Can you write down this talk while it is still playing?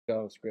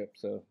JavaScript.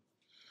 So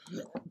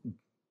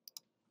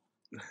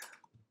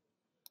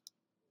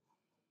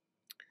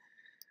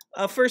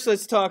first,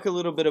 let's talk a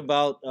little bit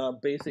about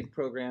basic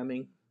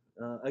programming.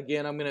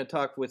 Again, I'm going to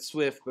talk with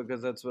Swift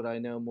because that's what I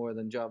know more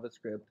than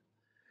JavaScript.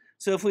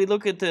 So if we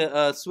look at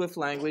the Swift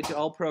language,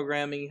 all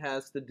programming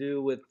has to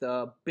do with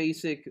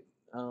basic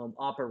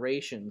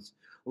operations.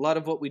 A lot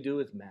of what we do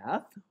is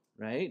math,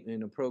 right?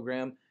 In a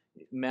program,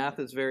 math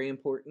is very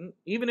important.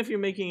 Even if you're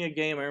making a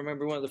game, I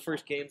remember one of the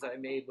first games I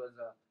made was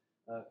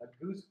a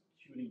goose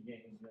shooting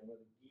game, where the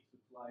geese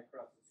would fly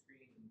across the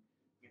screen and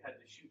you had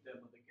to shoot them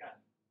with a gun,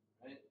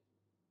 right?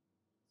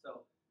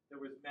 So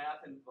there was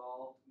math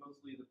involved,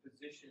 mostly the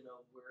position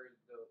of where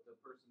the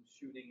person's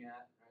shooting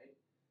at, right?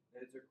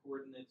 There's their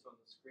coordinates on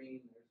the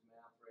screen. There's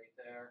math right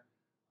there.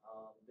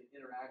 The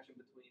interaction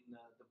between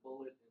the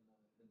bullet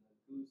and the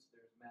goose,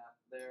 there's math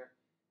there.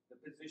 The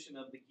position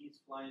of the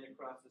geese flying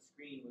across the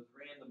screen was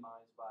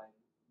randomized by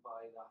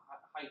the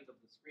height of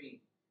the screen.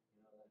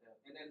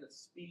 And then the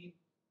speed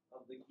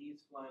of the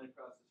geese flying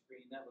across the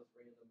screen, that was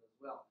random as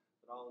well.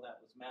 But all of that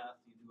was math.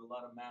 You do a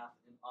lot of math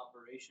in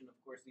operation. Of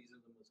course, these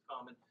are the most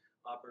common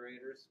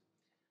operators.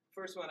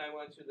 First one I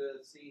want you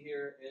to see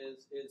here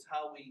is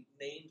how we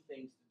name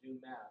things to do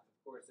math.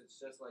 Of course, it's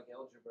just like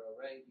algebra,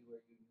 right?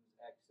 Where you use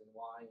X and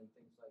Y and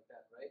things like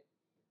that, right?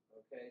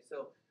 Okay,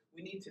 so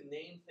we need to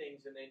name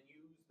things and then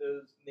use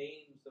those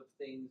names of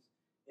things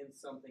in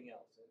something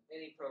else. In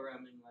any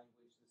programming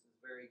language, this is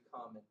very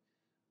common.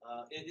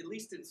 At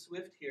least in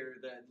Swift here,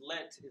 the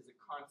let is a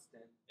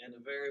constant and a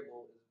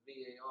variable is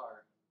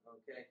var,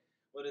 okay?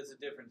 What is the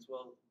difference?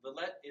 Well, the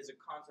let is a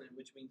constant,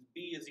 which means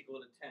b is equal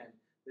to 10.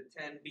 The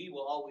 10b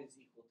will always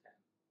equal 10.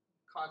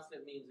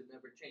 Constant means it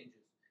never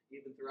changes.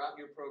 Even throughout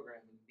your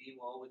programming, b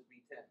will always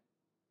be 10.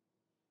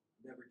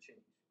 Never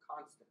change.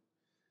 Constant.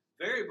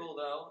 Variable,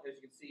 though,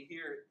 as you can see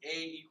here, a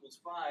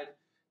equals 5.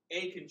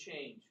 A can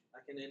change.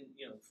 I can, 2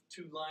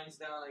 lines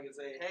down, I can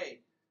say,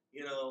 hey,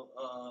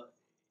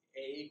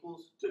 a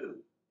equals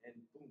 2. And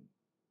boom,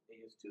 a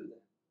is 2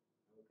 then.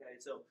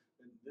 Okay, so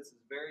this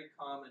is very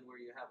common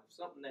where you have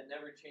something that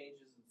never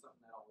changes and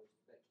something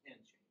that can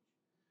change.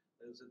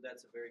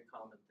 That's a very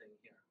common thing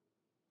here.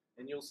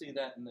 And you'll see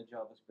that in the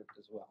JavaScript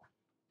as well.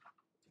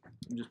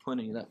 I'm just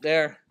pointing it up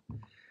there.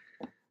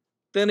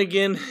 Then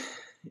again,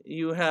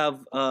 you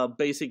have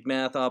basic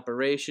math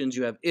operations.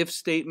 You have if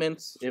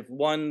statements. If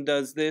one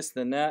does this,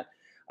 then that.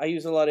 I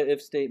use a lot of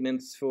if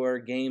statements for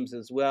games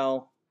as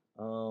well.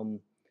 A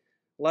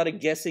lot of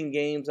guessing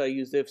games, I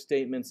use if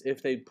statements.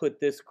 If they put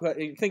this,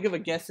 think of a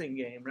guessing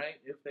game, right?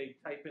 If they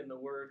type in the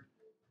word,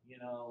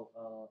 in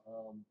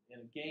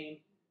a game,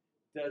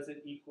 does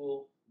it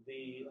equal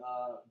the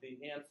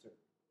answer?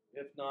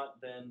 If not,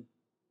 then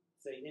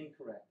say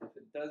incorrect. If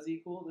it does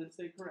equal, then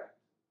say correct.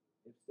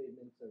 If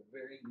statements are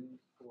very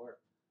used for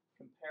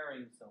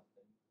comparing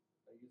something.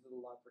 I use it a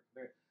lot for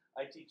comparing.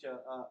 I teach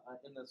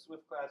in the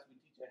Swift class, we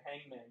teach a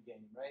hangman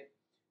game, right?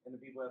 And the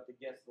people have to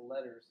guess the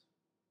letters.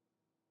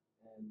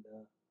 And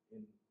we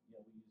use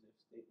if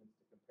statements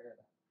to compare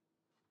that.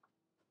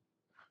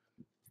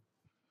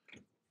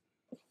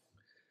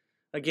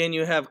 Again,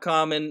 you have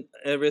common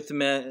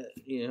arithmetic,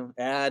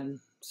 add,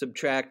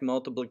 subtract,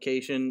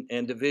 multiplication,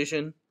 and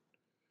division,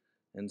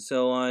 and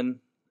so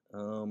on,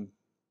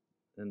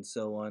 and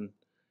so on.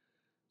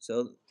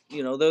 So,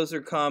 those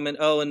are common.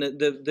 Oh, and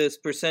this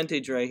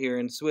percentage right here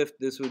in Swift,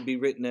 this would be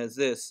written as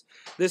this.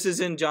 This is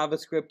in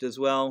JavaScript as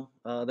well.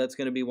 That's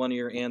going to be one of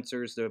your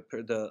answers.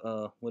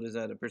 What is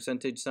that? A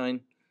percentage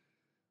sign.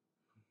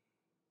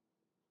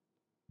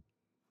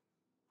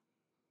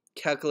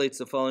 Calculates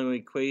the following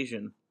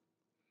equation.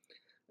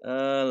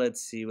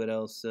 Let's see what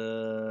else. No.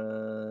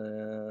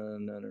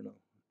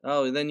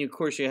 Oh, and then of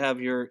course you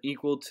have your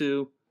equal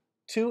to.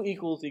 2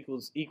 equals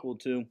equal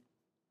to.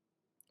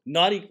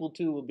 Not equal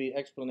to will be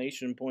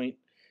exclamation point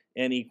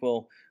and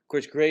equal. Of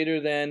course, greater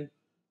than,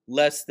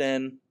 less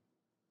than,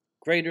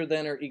 greater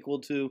than or equal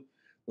to,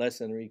 less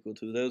than or equal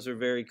to. Those are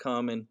very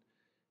common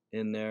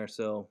in there,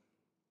 so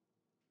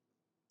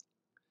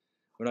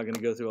we're not going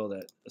to go through all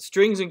that.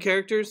 Strings and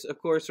characters, of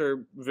course,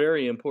 are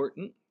very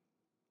important.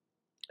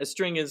 A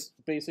string is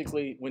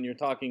basically when you're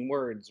talking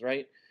words,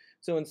 right?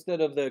 So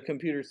instead of the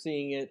computer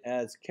seeing it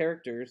as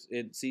characters,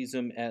 it sees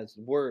them as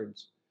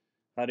words.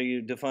 How do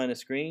you define a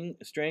string?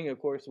 Of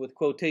course, with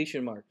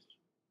quotation marks.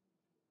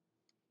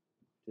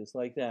 Just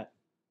like that.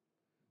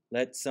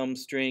 Let some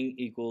string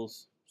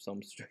equals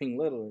some string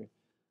literally.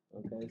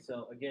 Okay,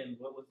 so again,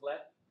 what was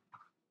let?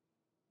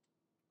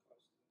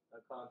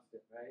 A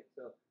constant, right?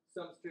 So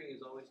some string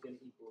is always going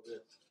to equal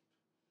this.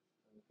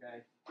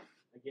 Okay?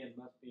 Again,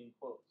 must be in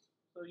quotes.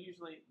 So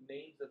usually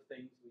names of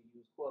things we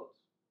use quotes.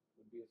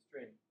 Would be a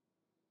string.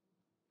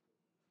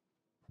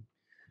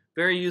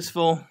 Very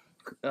useful.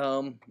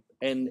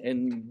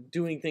 And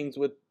doing things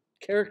with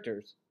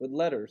characters, with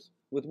letters,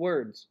 with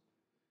words.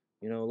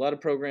 A lot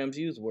of programs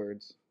use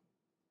words.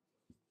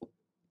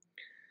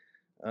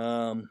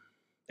 And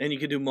you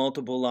can do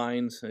multiple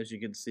lines, as you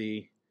can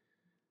see.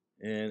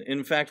 And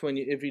in fact,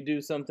 if you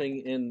do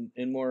something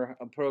in more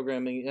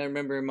programming, I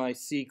remember in my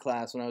C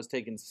class when I was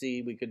taking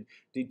C, we could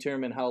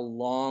determine how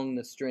long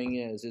the string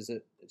is. Is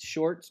it a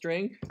short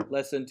string,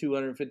 less than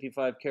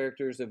 255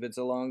 characters? If it's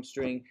a long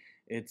string,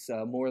 it's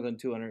more than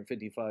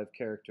 255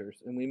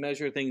 characters. And we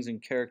measure things in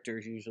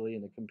characters usually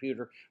in the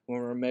computer when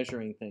we're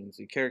measuring things.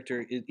 A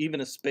character,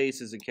 even a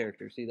space is a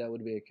character. See, that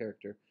would be a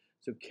character.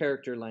 So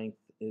character length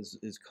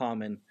is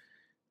common.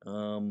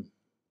 And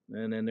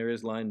then there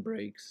is line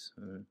breaks.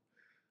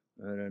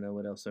 I don't know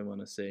what else I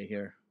want to say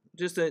here.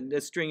 Just a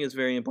string is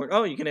very important.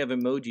 Oh, you can have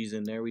emojis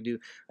in there.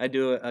 I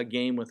do a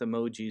game with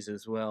emojis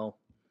as well,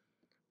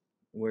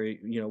 where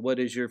what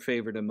is your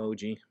favorite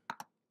emoji?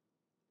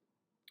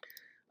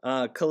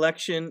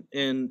 Collection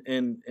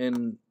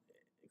and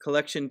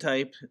collection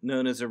type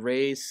known as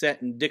arrays,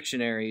 set, and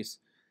dictionaries.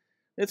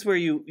 That's where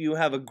you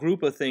have a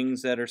group of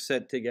things that are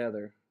set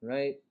together,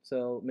 right?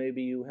 So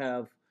maybe you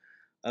have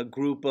a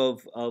group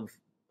of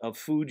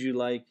food you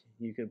like.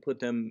 You could put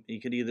them. You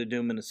could either do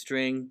them in a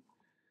string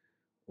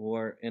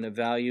or in a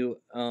value.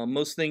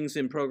 Most things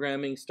in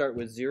programming start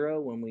with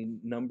 0 when we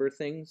number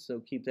things, so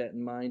keep that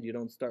in mind. You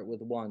don't start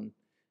with 1.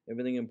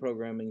 Everything in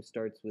programming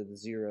starts with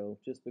 0,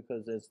 just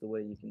because that's the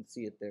way you can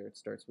see it there. It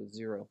starts with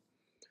 0.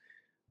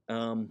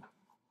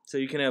 So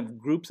you can have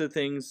groups of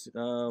things.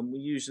 We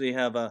usually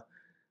have a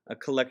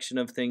collection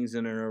of things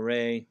in an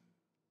array.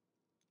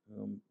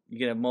 You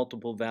can have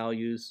multiple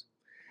values.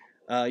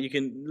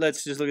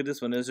 Let's just look at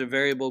this one. There's a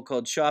variable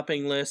called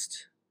shopping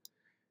list,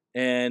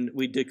 and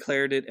we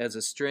declared it as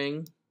a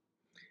string,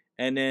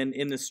 and then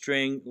in the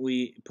string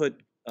we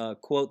put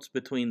quotes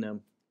between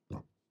them,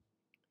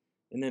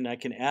 and then I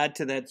can add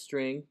to that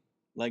string,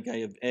 like I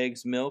have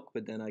eggs, milk,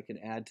 but then I can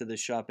add to the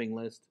shopping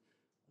list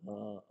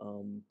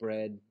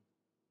bread,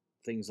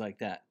 things like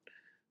that.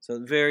 So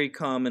a very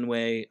common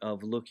way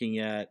of looking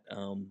at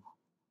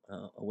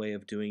a way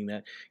of doing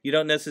that. You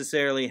don't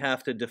necessarily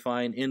have to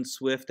define in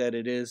Swift that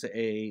it is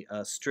a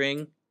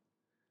string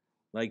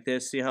like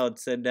this. See how it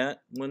said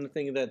that? One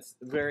thing that's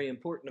very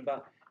important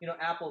about,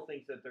 Apple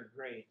thinks that they're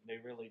great. They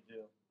really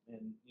do.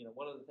 And,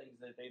 one of the things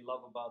that they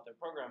love about their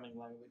programming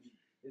language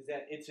is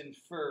that it's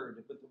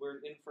inferred. But the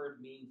word inferred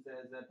means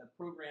that the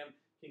program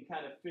can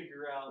kind of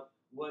figure out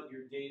what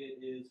your data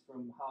is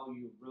from how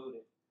you wrote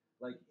it.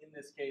 Like in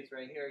this case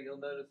right here, you'll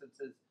notice it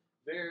says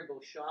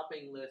variable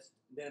shopping list.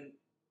 Then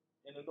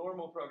in a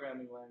normal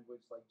programming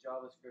language like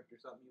JavaScript or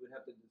something, you would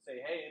have to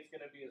say, hey, it's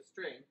going to be a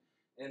string,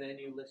 and then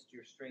you list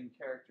your string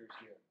characters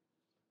here.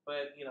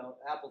 But,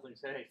 Apple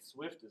thinks, hey,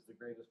 Swift is the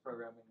greatest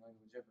programming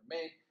language ever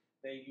made.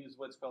 They use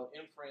what's called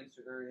inference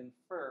or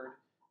inferred,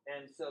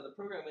 and so the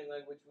programming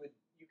language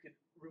you could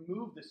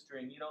remove the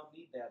string. You don't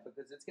need that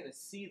because it's going to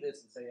see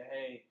this and say,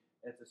 hey,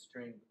 it's a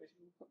string, because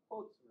you put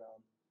quotes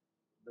around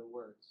the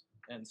words.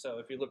 And so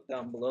if you look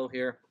down below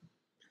here,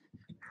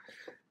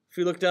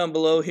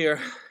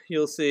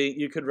 you'll see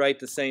you could write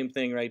the same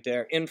thing right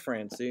there.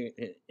 Inference.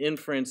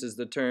 Inference is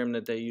the term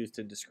that they use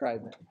to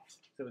describe it.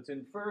 So it's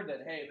inferred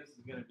that, hey, this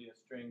is going to be a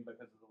string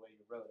because of the way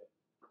you wrote it.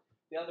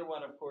 The other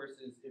one, of course,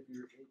 is if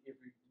you're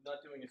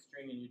not doing a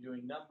string and you're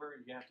doing number,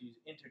 you have to use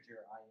integer,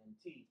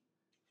 int,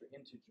 for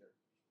integer.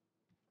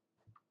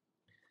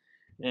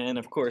 And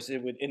of course,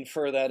 it would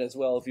infer that as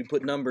well if you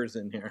put numbers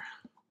in here.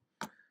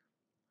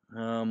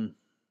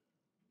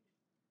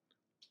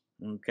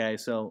 Okay,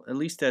 so at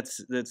least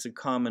that's a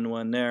common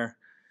one there.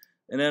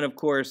 And then of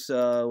course,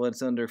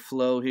 what's under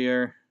flow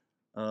here?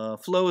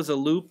 Flow is a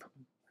loop.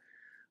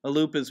 A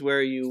loop is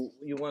where you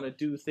want to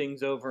do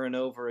things over and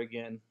over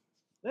again.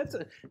 That's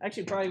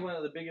actually probably one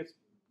of the biggest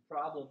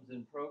problems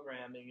in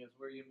programming, is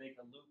where you make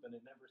a loop and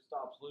it never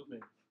stops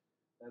looping.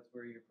 That's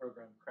where your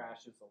program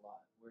crashes a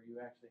lot, where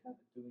you actually have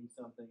it doing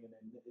something and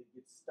then it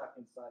gets stuck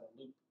inside a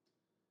loop.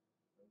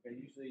 Okay,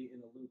 usually in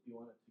a loop you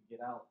want it to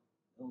get out.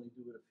 Only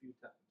do it a few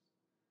times.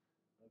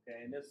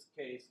 Okay, in this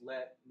case,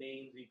 let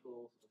names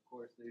equals, of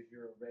course, there's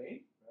your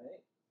array,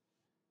 right?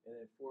 And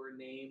then for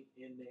name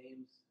in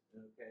names,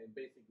 okay,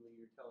 basically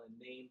you're telling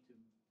name to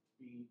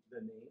be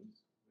the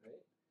names,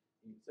 right?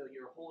 And so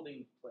you're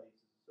holding places.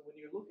 So when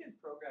you're looking at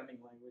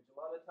programming language, a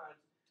lot of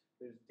times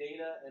there's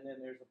data and then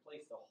there's a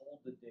place to hold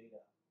the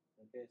data.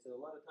 Okay, so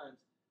a lot of times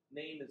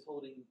name is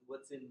holding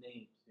what's in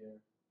names here.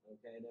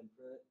 Okay, and then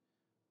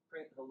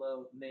print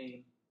hello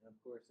name, of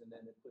course, and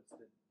then it puts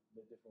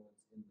the different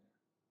ones in there.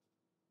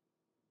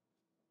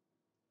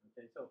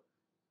 Okay, so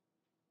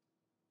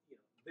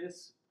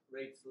this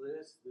rates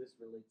this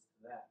relates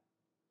to that.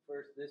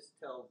 First, this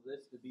tells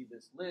this to be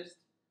this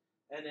list,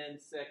 and then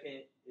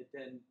second, it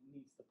then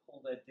needs to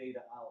pull that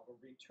data out or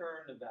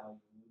return the value.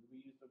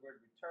 We use the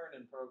word return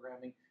in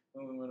programming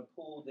when we want to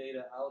pull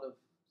data out of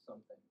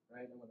something,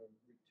 right? I want to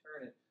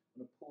return it.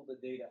 I want to pull the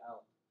data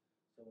out.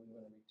 So we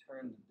want to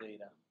return the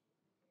data.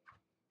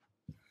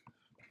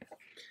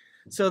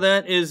 So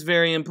that is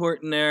very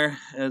important there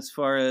as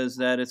far as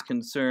that is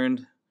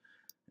concerned.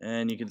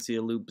 And you can see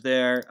a loop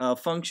there.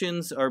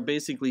 Functions are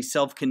basically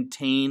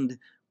self-contained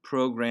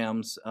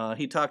programs.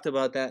 He talked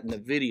about that in the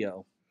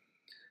video.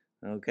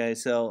 Okay,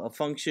 so a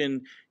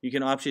function, you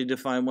can optionally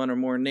define one or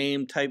more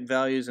name type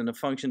values, and the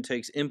function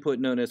takes input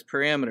known as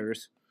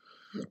parameters.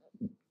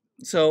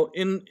 So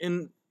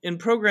in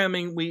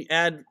programming, we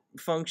add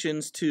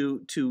functions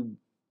to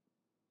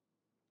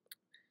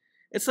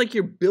it's like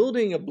you're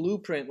building a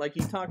blueprint, like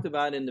he talked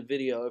about in the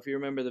video. If you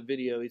remember the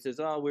video, he says,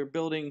 "Oh, we're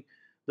building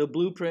the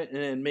blueprint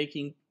and then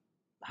making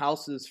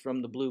houses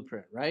from the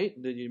blueprint," right?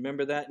 Did you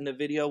remember that in the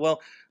video?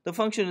 Well, the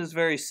function is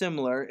very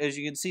similar. As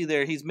you can see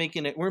there, he's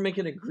making it. We're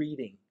making a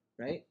greeting,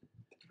 right?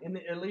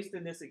 At least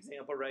in this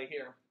example right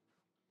here,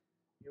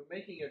 you're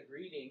making a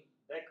greeting.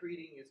 That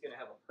greeting is going to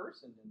have a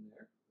person in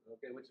there,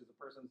 okay, which is a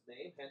person's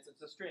name. Hence,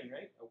 it's a string,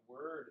 right? A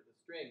word, a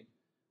string,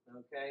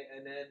 okay.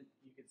 And then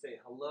you could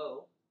say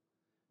hello,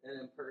 and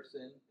then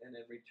person, and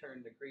then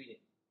return the greeting.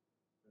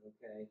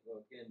 Okay, well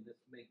again, this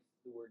makes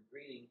the word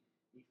greeting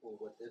equal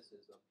what this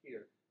is up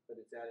here, but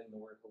it's adding the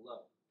word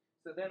hello.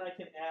 So then I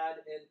can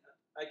add, and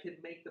I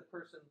can make the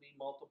person be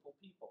multiple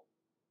people.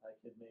 I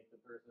could make the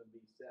person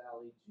be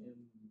Sally, Jim,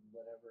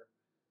 whatever,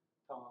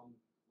 Tom,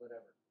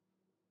 whatever.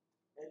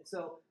 And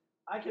so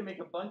I can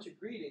make a bunch of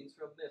greetings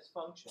from this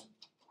function.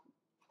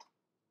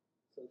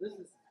 So this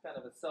is kind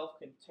of a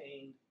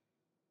self-contained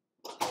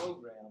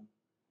program,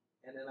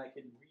 and then I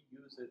can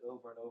reuse it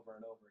over and over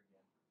and over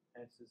again.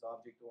 Hence is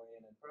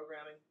object-oriented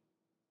programming,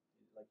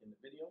 like in the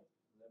video.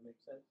 Does that make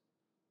sense?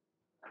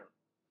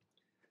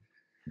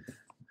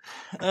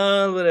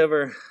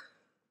 Whatever.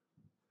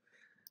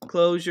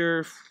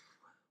 Closure.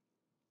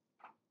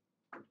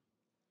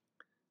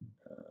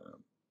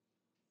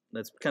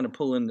 Let's kind of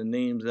pulling the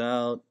names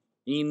out.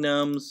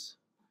 Enums.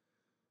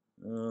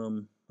 I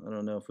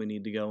don't know if we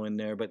need to go in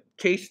there, but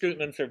case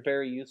statements are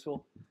very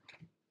useful.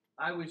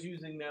 I was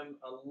using them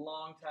a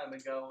long time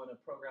ago in a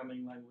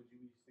programming language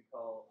we used to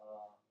call,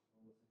 what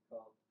was it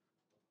called?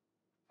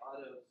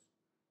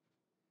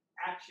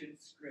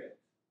 ActionScript.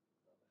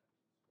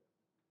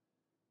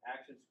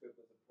 ActionScript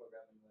was a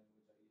programming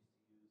language I used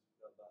to use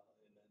about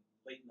in the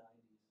late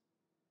 90s.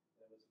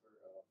 It was for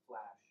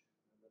Flash.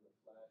 Remember the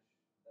Flash,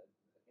 that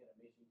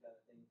animation kind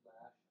of thing,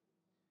 Flash?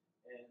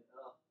 And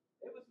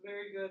it was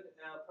very good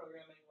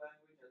programming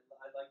language.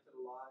 I liked it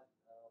a lot.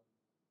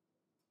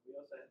 We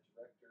also had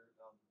Director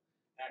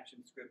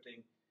action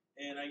scripting,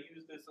 and I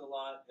use this a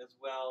lot as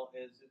well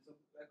as it's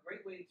a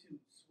great way to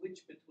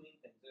switch between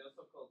things. They're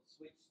also called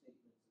switch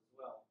statements as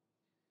well,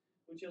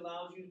 which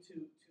allows you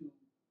to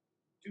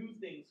do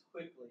things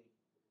quickly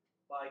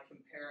by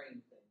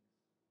comparing things,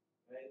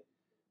 right?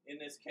 In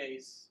this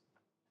case,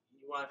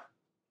 you want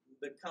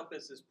the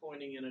compass is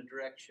pointing in a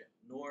direction,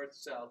 north,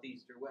 south,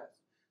 east, or west.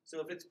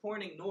 So if it's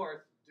pointing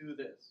north, do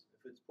this.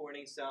 If it's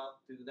pointing south,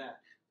 do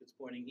that. If it's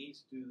pointing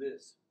east, do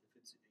this.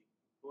 If it's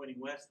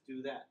pointing west,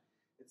 do that.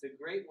 It's a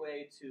great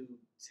way to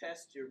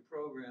test your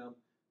program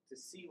to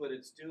see what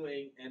it's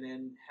doing and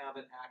then have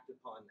it act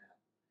upon that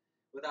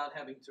without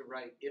having to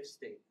write if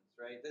statements,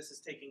 right? This is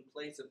taking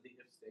place of the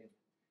if statement.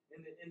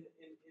 In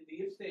the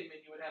if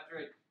statement, you would have to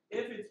write,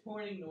 if it's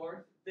pointing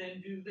north, then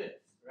do this,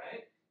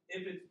 right?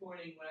 If it's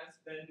pointing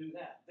west, then do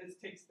that.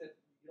 This takes the,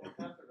 you don't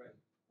have to write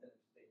an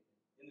if statement.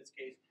 In this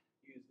case,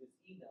 use this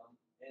enum,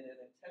 and then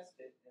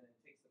test it, and it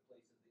takes the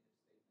place of the if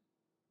statement,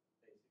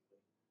 basically.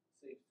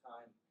 Saves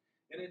time.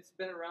 And it's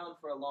been around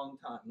for a long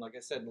time. Like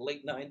I said, in the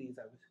late 90s,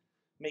 I was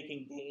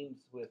making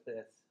games with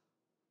this.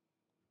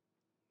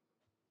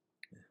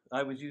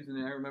 I was using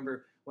it. I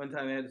remember one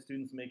time I had the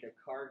students make a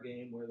car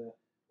game where they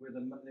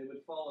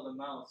would follow the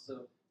mouse.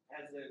 So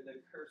as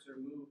the cursor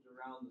moved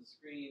around the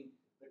screen,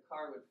 the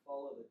car would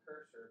follow the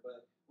cursor.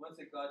 But once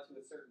it got to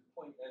a certain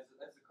point, as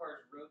the car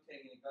is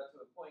rotating and it got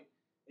to a point,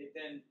 it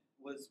then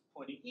was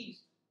pointing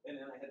east, and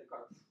then I had the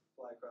car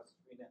fly across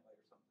the screen that way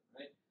or something,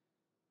 right?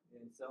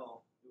 And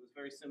so it was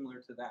very similar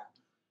to that.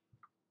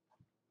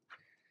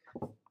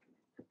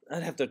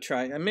 I'd have to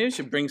try. Maybe I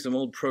should bring some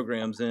old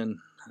programs in.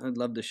 I'd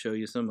love to show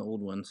you some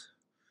old ones.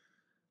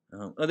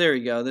 Oh, there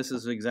we go. This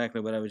is exactly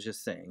what I was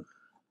just saying.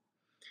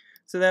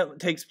 So that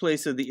takes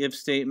place of the if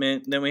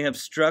statement. Then we have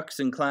structs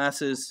and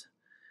classes.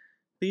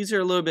 These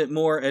are a little bit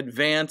more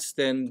advanced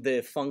than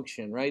the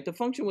function, right? The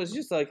function was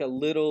just like a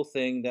little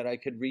thing that I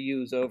could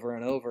reuse over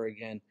and over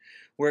again,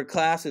 where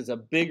class is a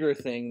bigger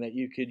thing that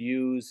you could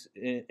use.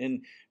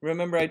 And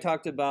remember I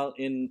talked about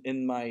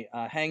in my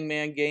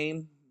Hangman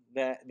game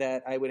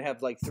that I would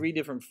have like three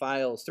different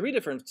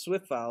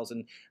Swift files,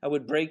 and I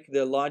would break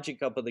the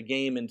logic up of the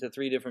game into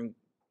three different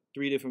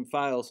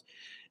files.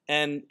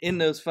 And in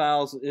those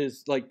files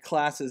is like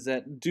classes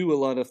that do a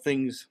lot of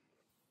things.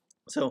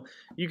 So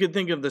you could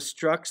think of the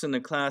structs and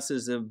the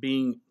classes of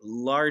being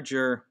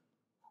larger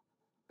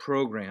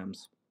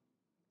programs.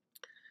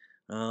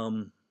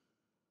 I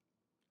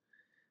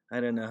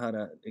don't know how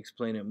to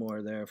explain it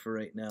more there for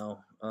right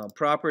now.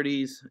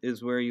 Properties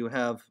is where you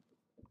have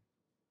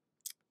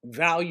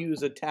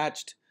values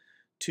attached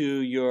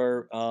to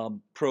your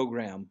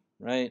program,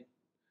 right?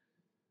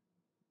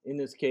 In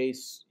this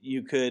case,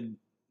 you could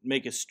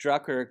make a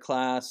struct or a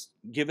class,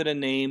 give it a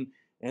name,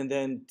 and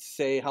then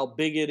say how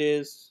big it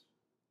is,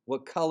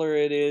 what color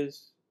it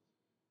is,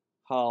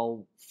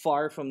 how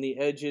far from the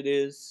edge it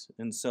is,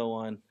 and so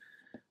on.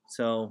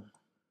 So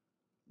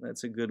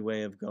that's a good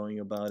way of going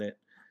about it.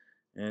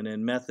 And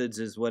then methods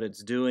is what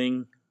it's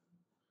doing.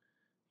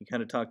 You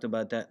kind of talked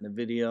about that in the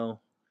video,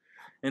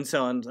 and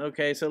so on.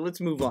 Okay, so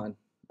let's move on.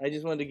 I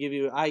just wanted to give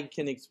you, I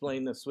can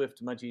explain the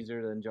Swift much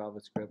easier than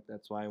JavaScript.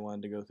 That's why I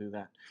wanted to go through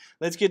that.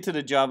 Let's get to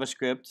the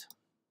JavaScript.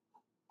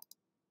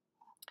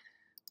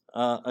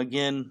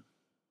 Again,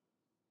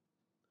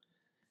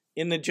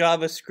 in the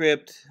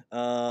JavaScript,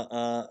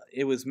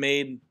 it was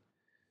made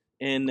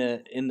in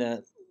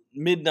the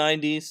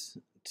mid-90s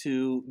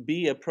to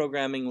be a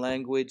programming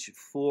language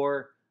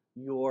for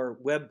your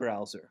web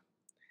browser.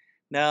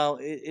 Now,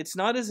 it's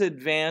not as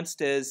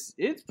advanced as,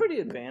 it's pretty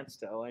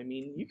advanced though. I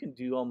mean, you can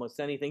do almost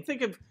anything.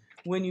 Think of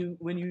when you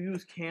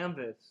use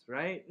Canvas,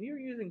 right? You're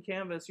using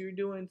Canvas, you're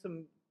doing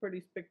some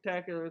pretty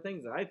spectacular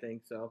things, I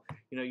think. So,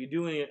 you know, you're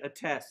doing a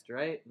test,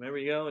 right? Remember,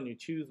 you go and you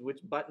choose which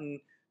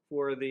button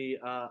for the,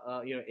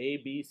 you know,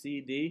 A, B,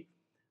 C, D.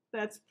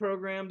 That's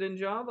programmed in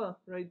Java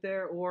right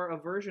there, or a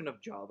version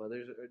of Java.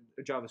 There's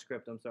a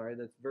JavaScript, I'm sorry,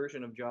 that's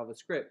version of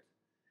JavaScript.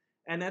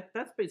 And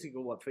that's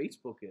basically what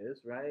Facebook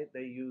is, right?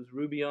 They use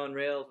Ruby on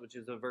Rails, which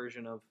is a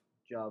version of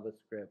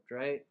JavaScript,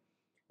 right?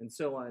 And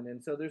so on.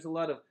 And so there's a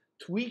lot of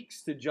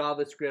tweaks to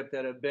JavaScript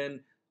that have been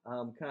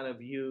kind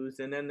of used.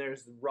 And then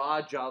there's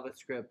raw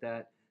JavaScript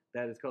that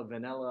is called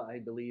vanilla, I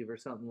believe, or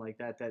something like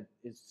that, that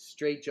is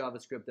straight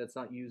JavaScript that's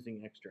not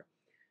using extra.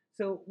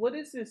 So what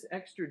is this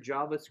extra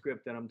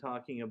JavaScript that I'm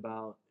talking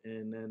about?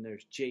 And then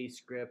there's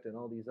JScript and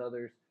all these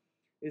others,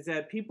 is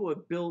that people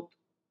have built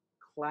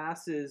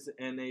classes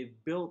and they've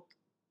built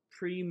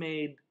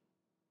pre-made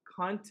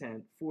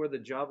content for the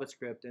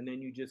JavaScript, and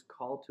then you just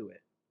call to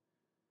it.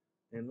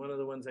 And one of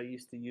the ones I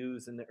used to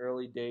use in the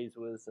early days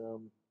was,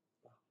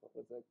 what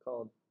was that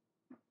called?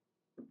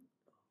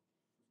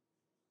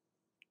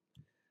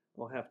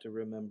 I'll have to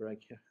remember. I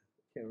can't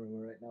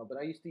remember right now. But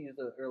I used to use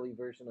an early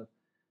version of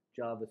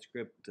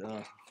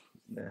JavaScript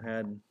that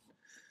had,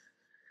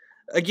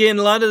 again,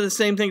 a lot of the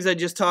same things I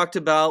just talked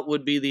about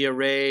would be the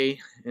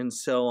array and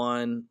so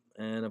on.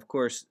 And of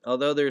course,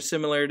 although there are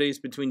similarities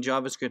between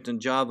JavaScript and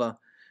Java,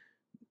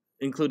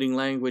 including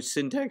language,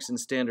 syntax, and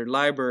standard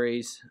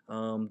libraries,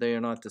 they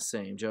are not the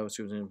same.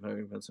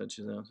 JavaScript is such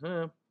as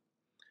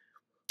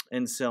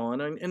and so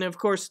on. And of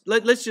course,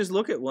 let's just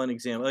look at one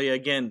example. Oh yeah,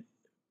 again,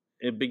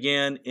 it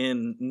began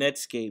in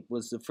Netscape,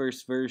 was the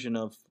first version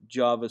of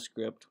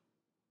JavaScript.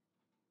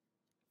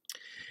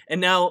 And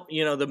now,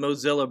 you know, the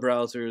Mozilla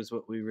browser is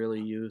what we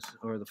really use,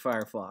 or the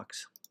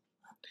Firefox.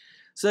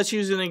 So let's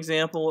use an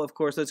example. Of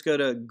course, let's go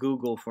to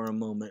Google for a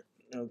moment.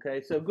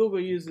 Okay, so Google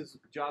uses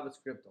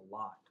JavaScript a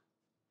lot.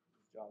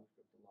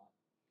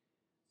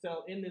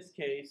 So in this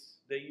case,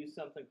 they use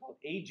something called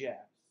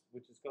Ajax,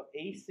 which is called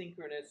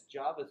asynchronous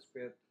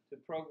JavaScript to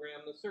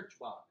program the search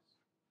box.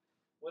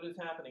 What is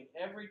happening?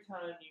 Every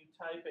time you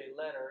type a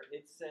letter,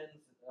 it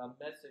sends a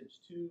message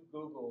to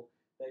Google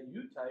that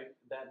you typed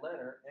that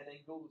letter, and then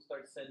Google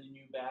starts sending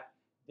you back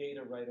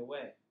data right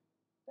away.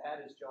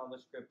 That is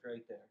JavaScript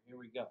right there. Here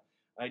we go.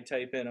 I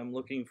type in, I'm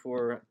looking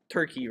for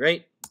turkey,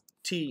 right?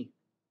 T.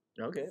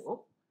 Okay,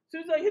 well, as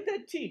soon as I hit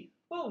that T,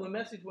 boom, a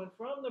message went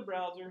from the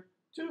browser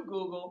to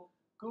Google.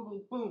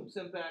 Google, boom,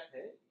 sent back,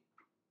 hey,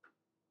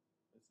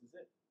 this is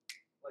it.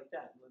 Like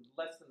that,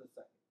 less than a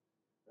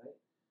second, right?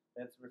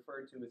 That's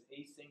referred to as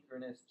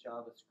asynchronous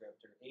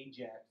JavaScript, or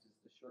Ajax is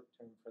the short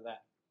term for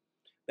that.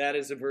 That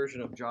is a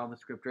version of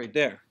JavaScript right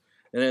there.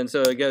 And then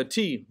so I go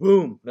T,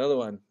 boom, another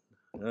one,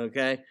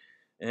 okay?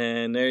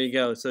 And there you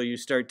go. So you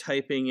start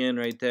typing in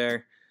right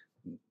there.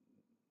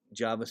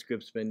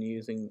 JavaScript's been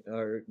using,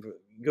 or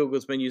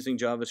Google's been using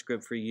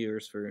JavaScript for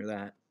years for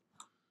that.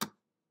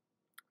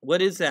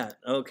 What is that?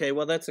 Okay,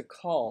 well that's a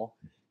call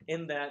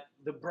in that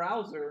the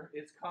browser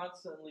is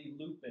constantly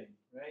looping,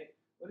 right?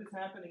 What is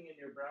happening in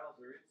your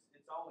browser?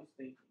 It's always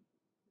thinking.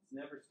 It's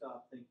never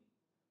stopped thinking.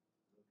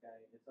 Okay,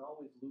 it's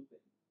always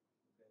looping.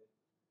 Okay,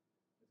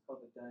 it's called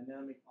the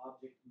dynamic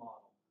object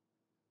model,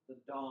 the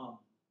DOM.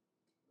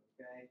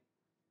 Okay.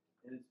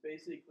 And it's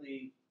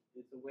basically,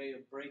 it's a way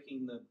of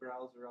breaking the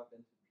browser up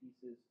into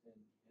pieces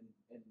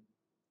and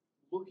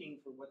looking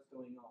for what's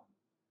going on.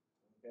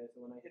 Okay,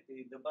 so when I hit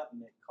the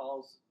button, it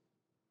calls.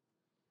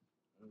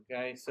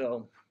 Okay,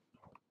 so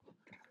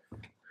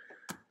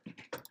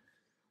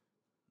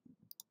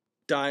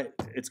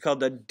it's called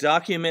the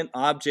document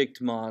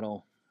object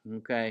model.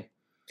 Okay.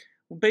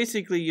 Well,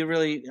 basically, you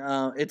really,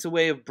 it's a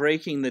way of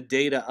breaking the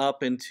data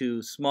up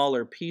into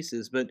smaller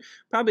pieces, but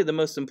probably the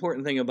most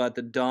important thing about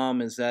the DOM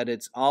is that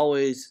it's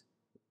always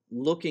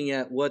looking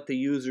at what the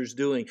user's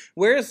doing.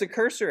 Where is the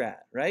cursor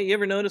at, right? You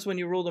ever notice when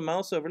you roll the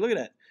mouse over, look at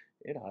that.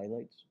 It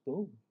highlights,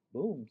 boom,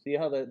 boom. See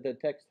how the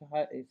text,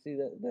 you see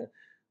the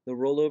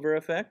rollover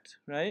effect,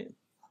 right?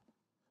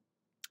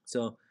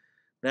 So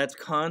that's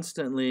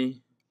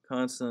constantly.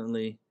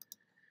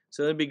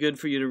 So it'd be good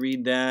for you to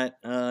read that.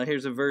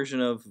 Here's a version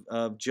of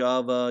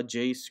Java,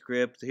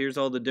 JScript. Here's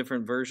all the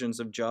different versions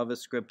of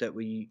JavaScript that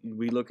we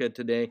look at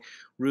today.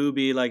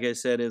 Ruby, like I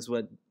said, is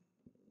what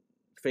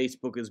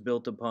Facebook is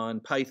built upon.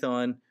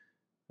 Python,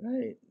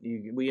 right?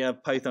 We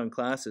have Python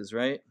classes,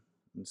 right?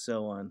 And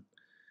so on.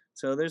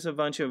 So there's a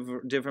bunch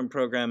of different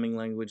programming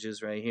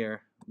languages right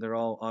here. They're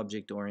all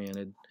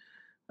object-oriented.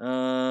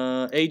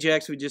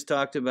 Ajax we just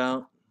talked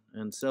about,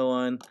 and so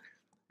on.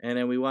 And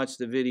then we watched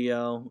the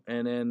video,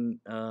 and then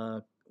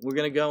we're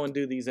going to go and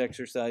do these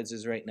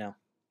exercises right now.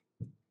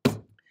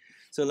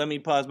 So let me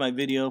pause my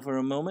video for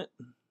a moment.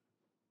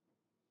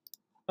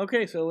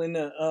 Okay, so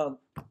in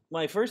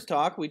my first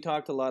talk, we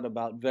talked a lot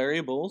about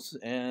variables,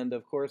 and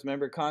of course,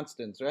 remember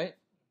constants, right?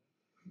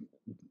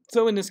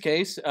 So in this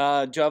case,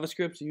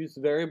 JavaScript uses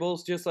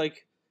variables just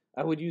like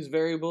I would use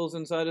variables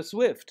inside of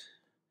Swift.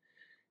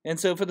 And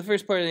so for the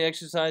first part of the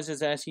exercise,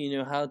 it's asking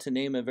you how to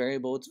name a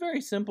variable. It's very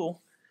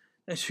simple.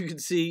 As you can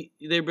see,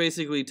 they're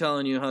basically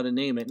telling you how to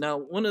name it. Now,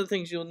 one of the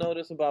things you'll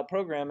notice about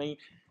programming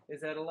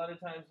is that a lot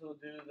of times we'll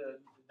do the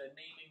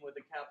naming with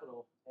a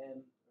capital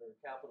N or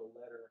capital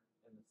letter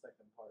in the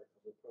second part of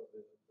the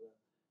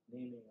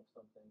naming of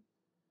something.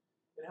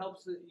 It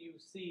helps that you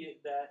see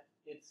that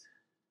it's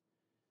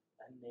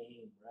a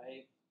name,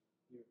 right?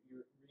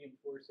 You're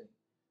reinforcing.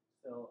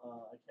 So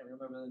I can't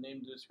remember the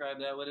name to describe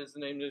that. What is the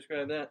name to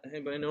describe that?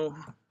 Anybody know?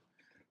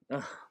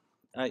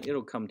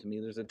 It'll come to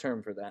me. There's a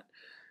term for that.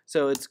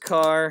 So it's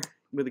car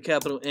with a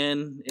capital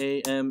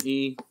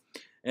N-A-M-E.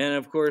 And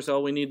of course,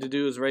 all we need to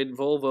do is write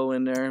Volvo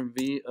in there,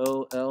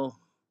 V-O-L-V-O.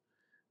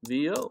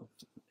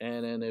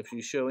 And then if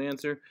you show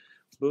answer,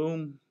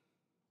 boom.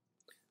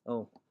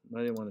 Oh, I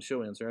didn't want to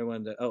show answer. I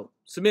wanted to,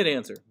 submit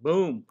answer.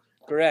 Boom.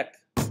 Correct.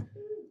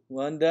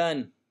 One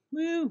done.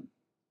 Woo.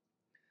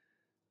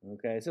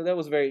 Okay, so that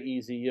was very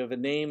easy. You have a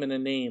name and a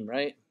name,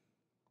 right?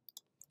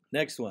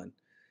 Next one.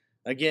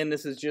 Again,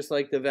 this is just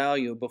like the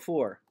value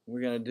before. We're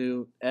going to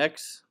do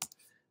X,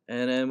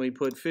 and then we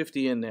put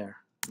 50 in there.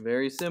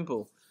 Very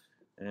simple.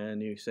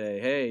 And you say,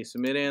 hey,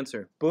 submit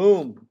answer.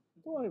 Boom.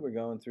 Boy, we're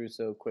going through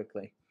so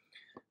quickly.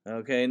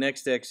 Okay,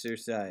 next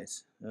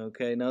exercise.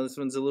 Okay, now this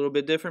one's a little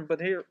bit different, but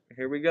here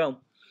we go.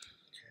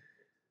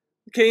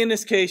 Okay, in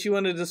this case, you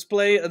want to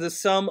display the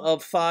sum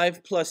of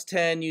 5 plus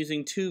 10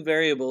 using two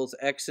variables,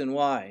 x and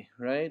y,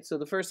 right? So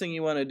the first thing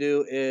you want to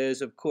do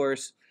is, of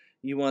course,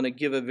 you want to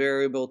give a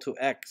variable to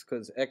x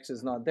because x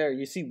is not there.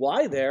 You see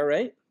y there,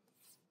 right?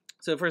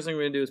 So the first thing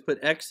we're going to do is put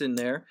x in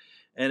there,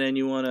 and then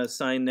you want to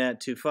assign that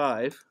to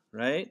 5,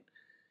 right?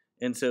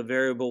 And so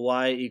variable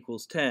y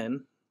equals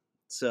 10.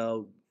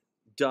 So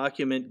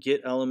document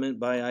get element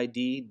by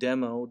ID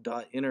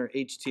demo.inner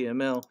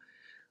HTML.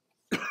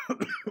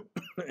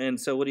 And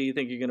so what do you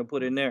think you're going to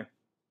put in there?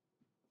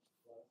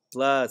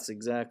 Plus,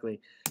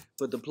 exactly.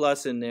 Put the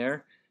plus in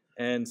there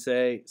and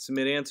say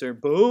submit answer.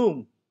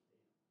 Boom.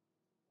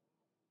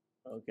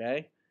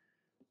 Okay.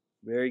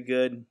 Very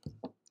good.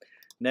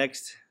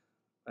 Next,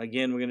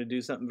 again, we're going to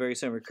do something very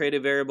similar. Create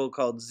a variable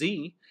called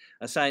z,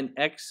 assign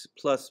x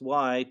plus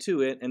y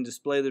to it, and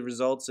display the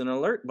results in an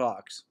alert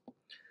box.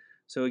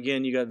 So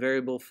again, you got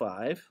variable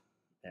 5,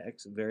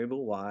 x,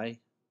 variable y,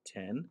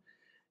 10.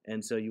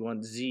 And so you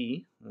want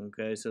z,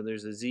 okay, so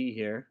there's a z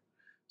here.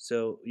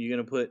 So you're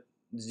going to put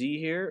z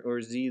here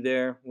or z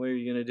there. What are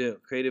you going to do?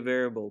 Create a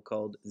variable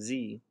called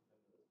z.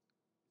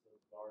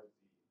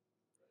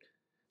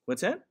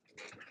 What's that?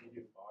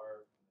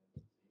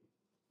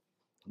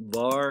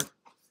 Var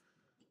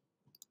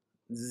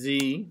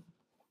z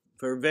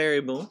for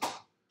variable.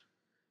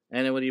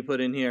 And then what do you put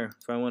in here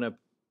if I want to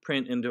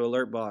print into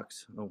alert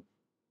box?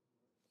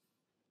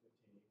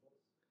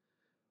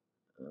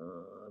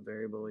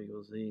 Variable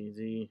equals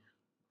z.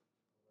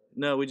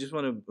 No, we just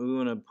want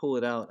to pull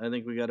it out. I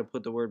think we got to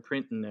put the word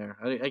print in there.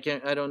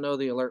 I don't know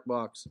the alert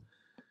box.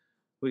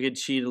 We could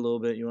cheat a little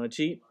bit. You want to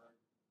cheat?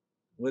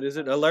 What is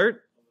it?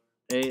 Alert?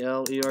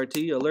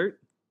 A-L-E-R-T, alert.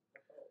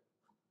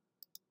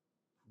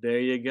 There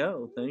you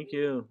go. Thank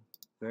you.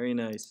 Very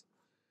nice.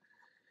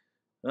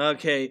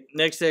 Okay,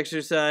 next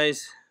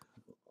exercise.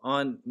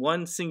 On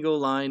one single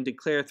line,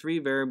 declare 3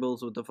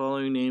 variables with the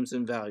following names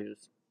and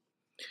values.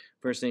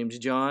 First name's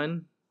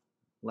John,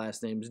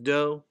 last name's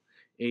Doe,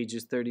 age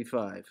is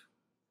 35.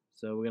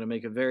 So we're going to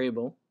make a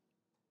variable.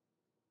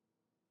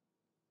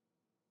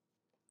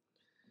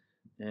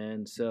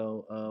 And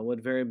so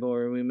what variable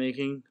are we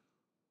making?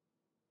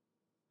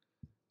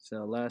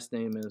 So last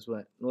name is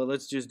what? Well,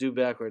 let's just do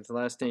backwards.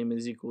 Last name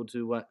is equal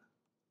to what?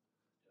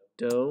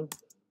 Doe.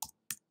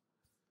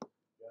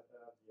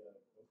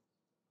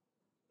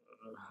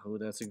 Oh,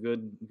 that's a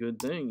good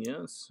thing.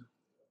 Yes.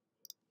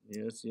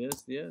 Yes,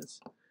 yes, yes.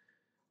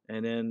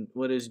 And then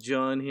what is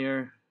John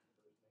here?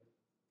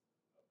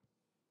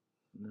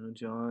 No,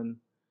 John.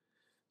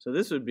 So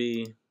this would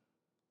be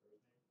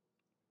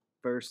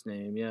first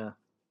name, yeah.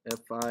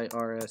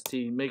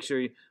 F-I-R-S-T. Make sure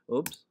you,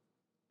 oops,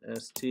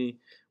 S-T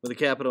with a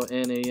capital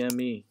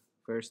N-A-M-E,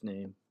 first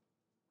name.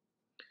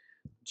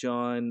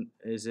 John,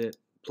 is it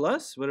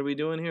plus? What are we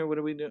doing here? What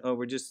are we doing? Oh,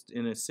 we're just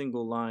in a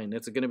single line.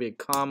 That's going to be a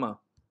comma.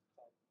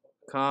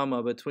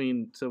 Comma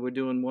between, so we're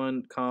doing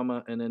one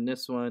comma and then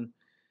this one.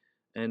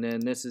 And then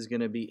this is going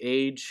to be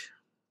age.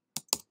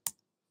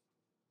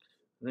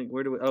 I think,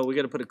 where do we, oh, we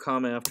got to put a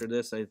comma after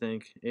this, I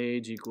think.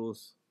 Age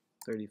equals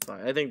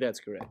 35. I think that's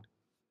correct.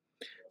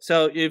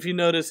 So if you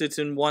notice, it's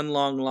in one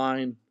long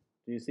line.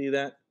 Do you see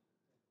that?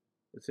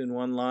 It's in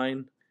one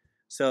line.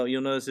 So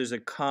you'll notice there's a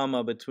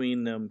comma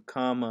between them,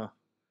 comma.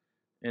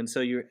 And so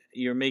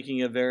you're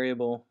making a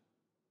variable.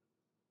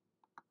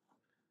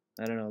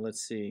 I don't know,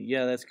 let's see.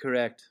 Yeah, that's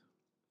correct.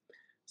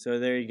 So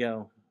there you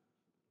go.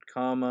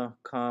 Comma,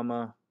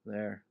 comma,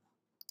 there.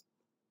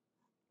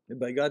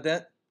 Everybody got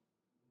that?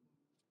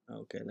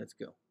 Okay, let's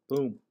go.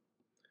 Boom.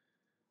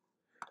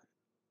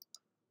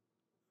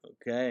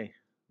 Okay.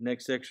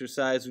 Next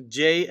exercise,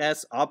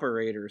 JS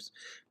operators.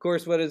 Of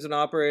course, what is an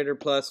operator?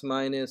 Plus,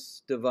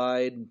 minus,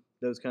 divide,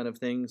 those kind of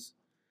things.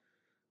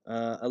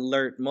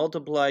 Alert,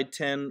 multiply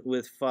 10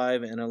 with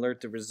 5 and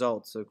alert the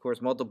result. So, of course,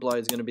 multiply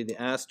is going to be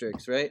the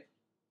asterisk, right?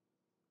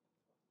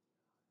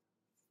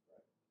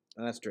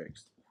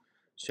 Asterisk.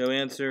 Show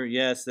answer.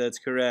 Yes, that's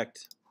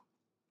correct.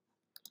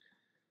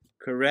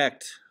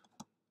 Correct.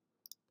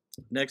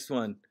 Next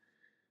one.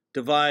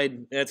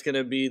 Divide, that's going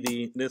to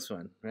be this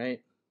one,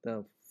 right?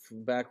 The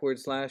backward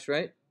slash,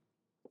 right?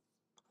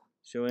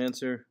 Show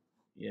answer.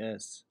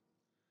 Yes.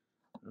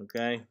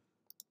 Okay.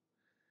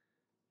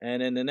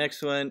 And then the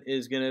next one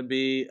is going to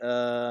be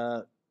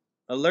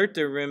alert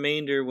the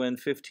remainder when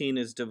 15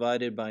 is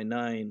divided by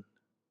 9.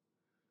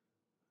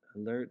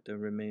 Alert the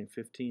remain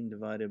 15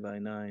 divided by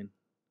 9.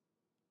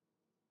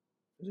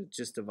 Is it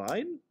just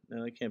divide?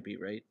 No, it can't be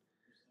right.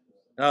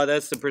 Oh,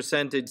 that's the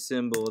percentage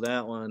symbol,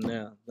 that one.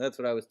 Yeah, that's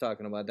what I was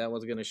talking about. That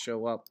one's going to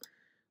show up.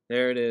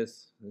 There it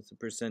is. It's the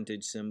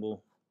percentage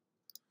symbol.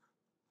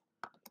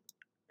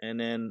 And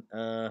then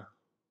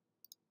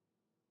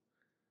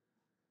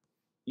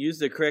use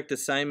the correct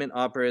assignment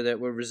operator that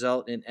will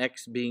result in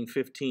x being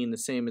 15, the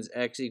same as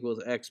x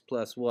equals x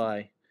plus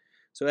y.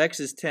 So x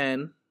is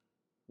 10,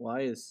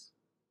 y is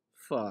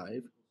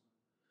 5.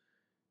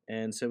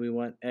 And so we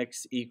want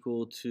x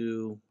equal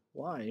to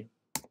y.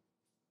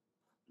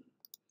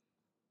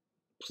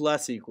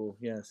 Plus equal,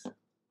 yes.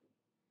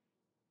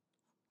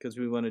 Because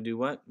we want to do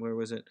what? Where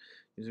was it?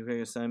 Use the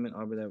correct assignment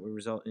operator that will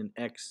result in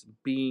x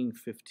being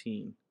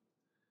 15.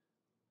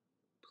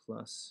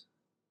 Plus,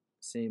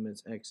 same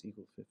as x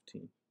equal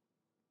 15.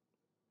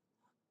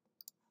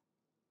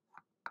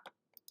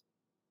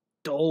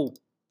 Oh,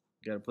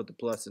 got to put the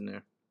plus in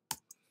there.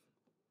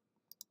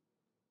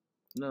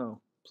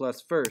 No,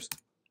 plus first.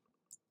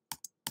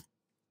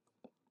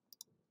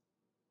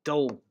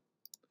 Oh.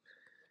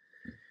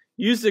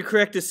 Use the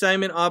correct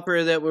assignment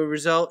operator that will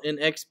result in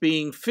x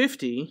being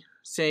 50,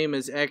 same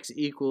as x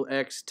equal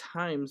x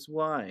times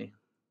y.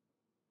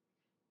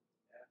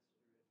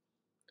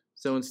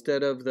 So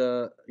instead of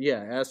the,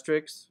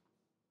 asterisk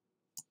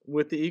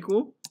with the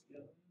equal.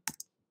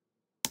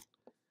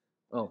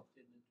 Oh.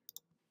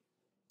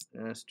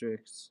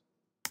 Asterisk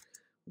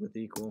with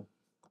equal.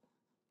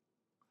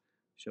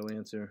 Show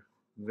answer.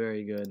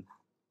 Very good.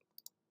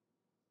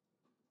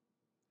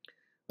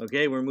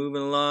 Okay, we're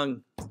moving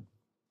along.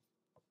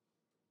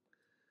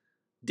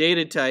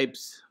 Data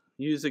types.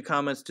 Use the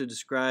comments to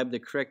describe the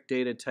correct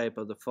data type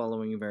of the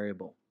following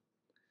variable.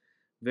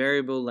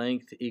 Variable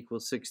length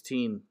equals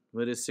 16.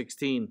 What is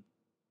 16?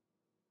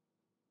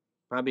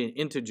 Probably an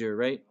integer,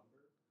 right?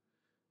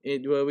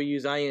 Well, we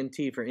use int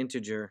for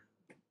integer.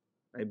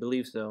 I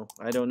believe so.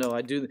 I don't know.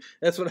 I do.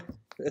 That's what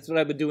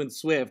I've been doing in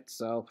Swift.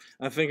 So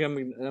I think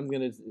I'm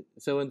gonna.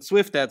 So in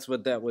Swift, that's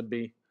what that would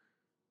be.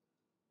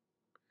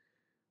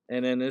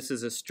 And then this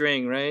is a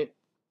string, right?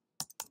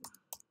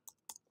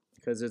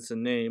 Because it's a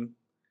name.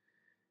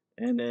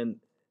 And then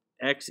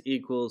x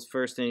equals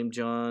first name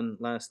John,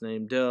 last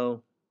name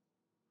Doe.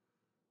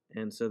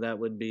 And so that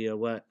would be a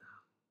what?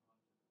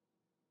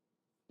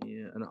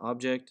 Yeah, an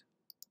object.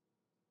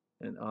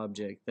 An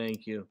object.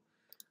 Thank you.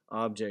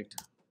 Object.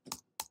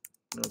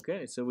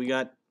 Okay, so we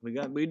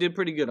did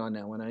pretty good on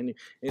that one. I knew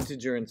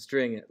integer and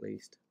string at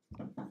least.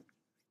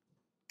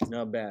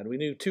 Not bad. We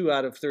knew 2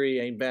 out of 3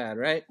 ain't bad,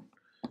 right?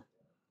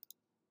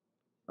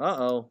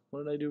 Uh-oh.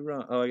 What did I do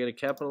wrong? Oh, I got to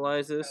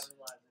capitalize this?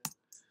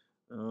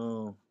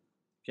 Oh.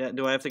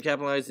 Do I have to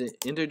capitalize the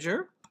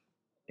integer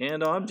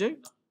and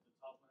object?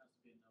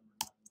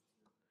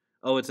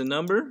 Oh, it's a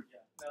number?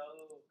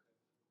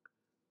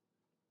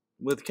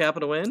 With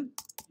capital N?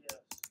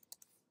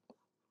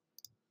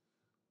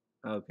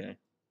 Okay.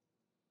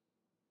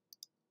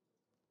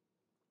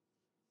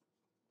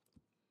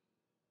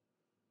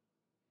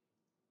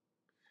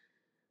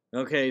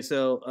 Okay,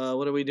 so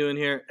what are we doing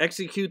here?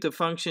 Execute the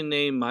function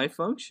name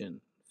myfunction.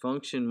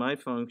 Function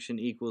myfunction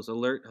equals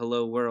alert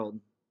hello world.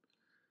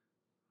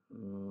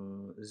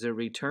 Is it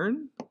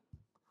return?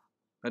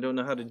 I don't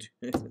know how to do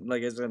it.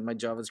 Like I said, my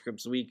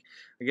JavaScript's weak.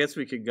 I guess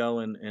we could go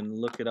and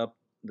look it up,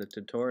 the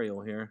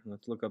tutorial here.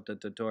 Let's look up the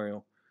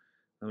tutorial.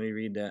 Let me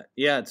read that.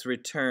 Yeah, it's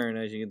return,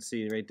 as you can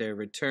see right there,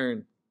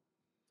 return.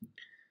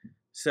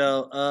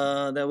 So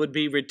that would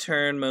be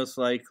return most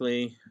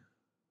likely.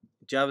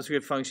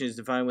 JavaScript function is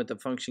defined with the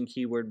function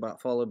keyword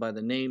followed by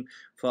the name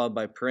followed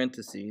by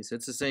parentheses.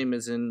 It's the same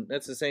as in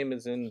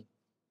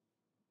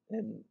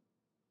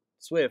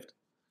Swift.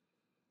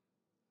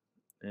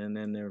 And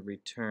then the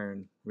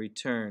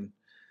return.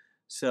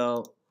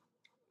 So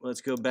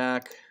let's go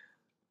back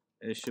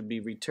it should be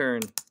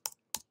return.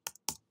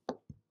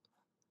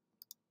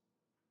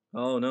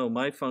 Oh no,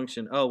 my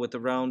function. Oh, with the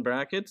round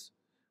brackets?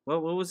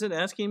 What was it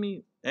asking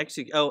me?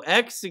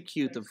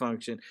 Execute the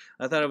function.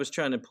 I thought I was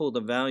trying to pull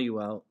the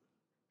value out.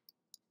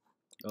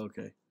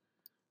 Okay.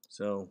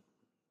 So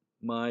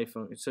my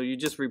function. So you're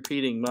just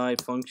repeating my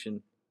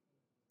function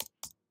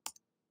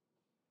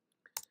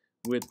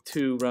with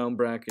 2 round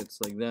brackets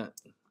like that.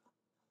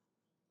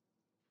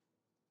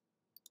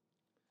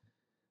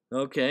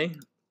 Okay.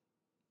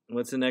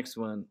 What's the next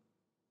one?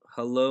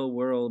 Hello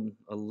world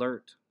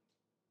alert.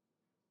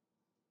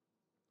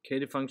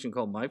 Create a function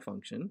called my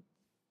function.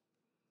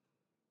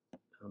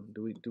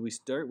 Do we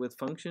start with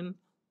function?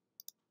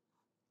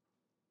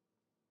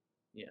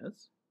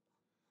 Yes.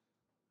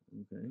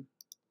 Okay.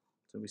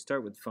 So we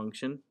start with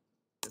function.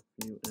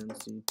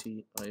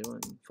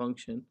 F-U-N-C-T-I-O-N,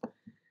 function.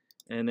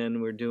 And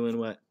then we're doing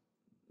what?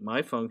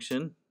 My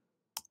function.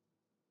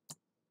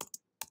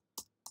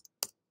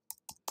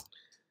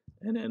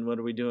 And then what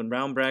are we doing?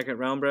 Round bracket,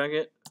 round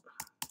bracket?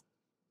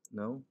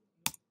 No?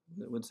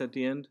 What's at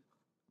the end?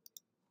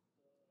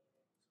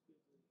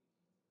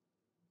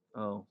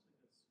 Oh.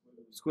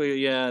 Squiggle,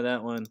 yeah,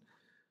 that one.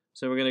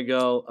 So we're going to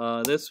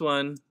go this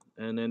one,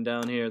 and then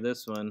down here,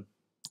 this one.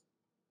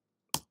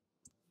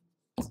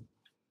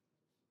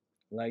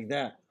 Like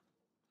that.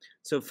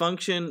 So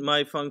function,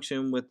 my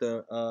function with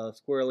the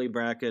squirrely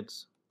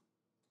brackets.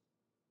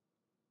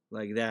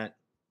 Like that.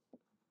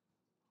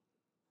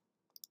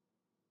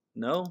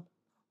 No?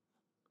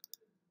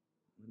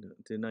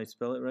 Didn't I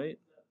spell it right?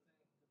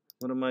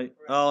 What am I?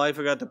 Oh, I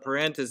forgot the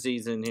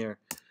parentheses in here.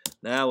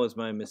 That was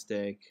my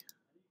mistake.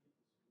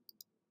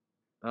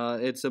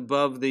 It's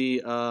above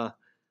the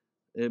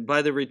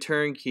by the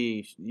return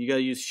key. You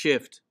gotta use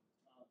shift.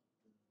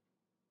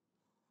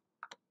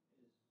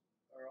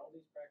 Are all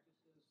these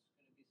practices going to be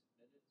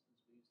submitted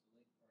since we used the link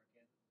for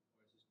our campus, or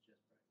is this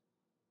just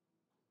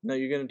practice? No,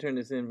 you're gonna turn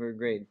this in for a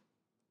grade.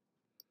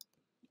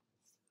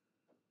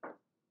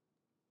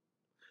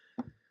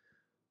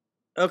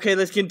 Okay,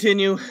 let's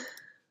continue.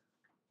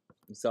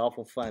 It's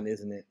awful fun,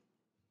 isn't it?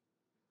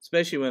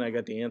 Especially when I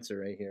got the answer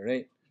right here,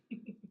 right?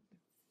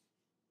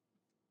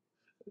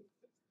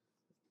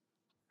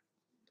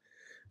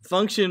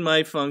 Function,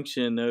 my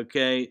function,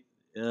 okay.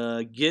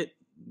 Get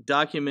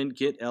document,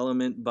 get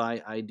element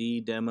by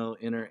ID, demo,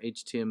 enter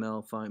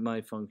HTML, find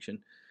my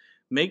function.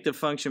 Make the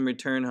function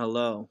return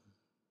hello.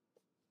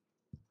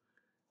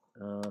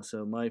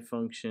 So my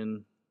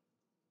function.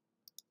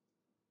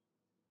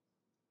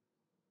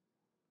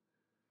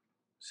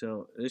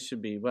 So this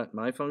should be what?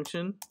 My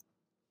function?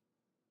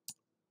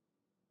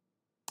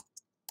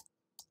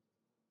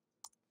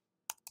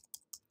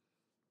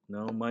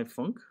 No, my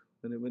func?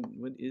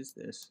 What is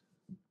this?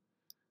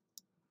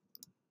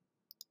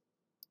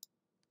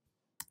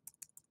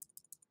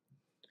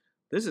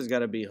 This has got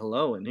to be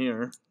hello in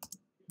here.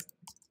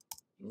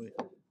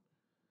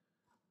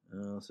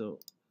 So,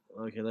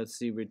 okay, let's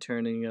see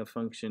returning a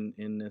function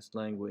in this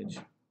language.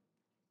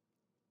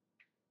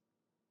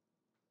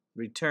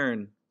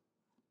 Return.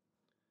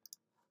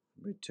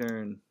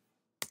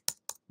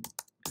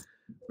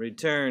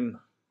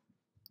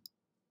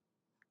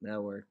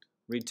 That worked.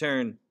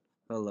 Return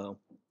hello.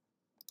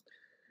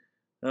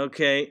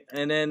 Okay,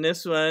 and then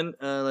this one,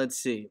 let's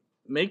see.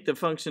 Make the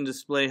function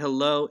display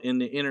hello in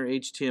the inner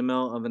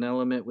HTML of an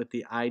element with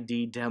the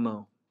ID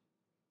demo.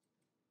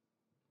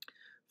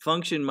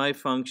 Function, my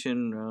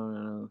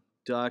function,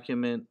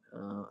 document,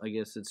 I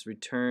guess it's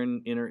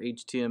return inner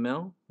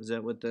HTML. Is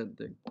that what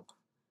the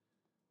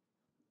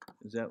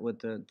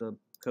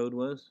code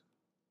was?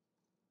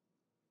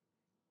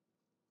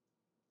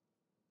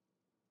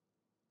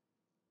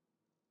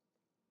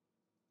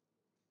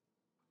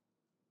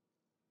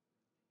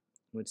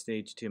 What's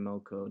the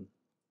HTML code?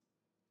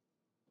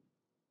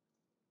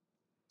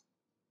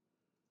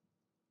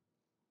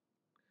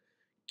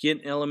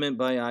 Get element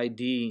by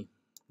ID.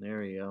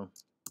 There we go.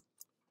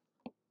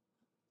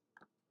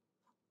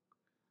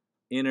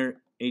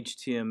 Inner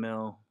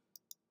HTML.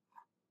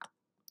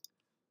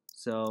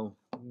 So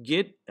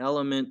get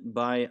element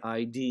by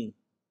ID.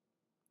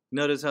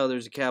 Notice how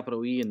there's a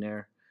capital E in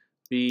there.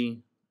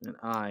 B and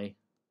I.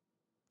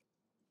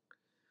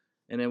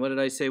 And then what did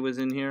I say was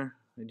in here?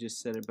 I just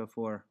said it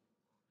before.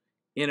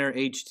 Inner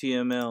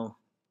HTML.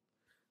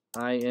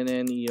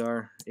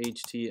 INNER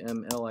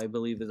HTML, I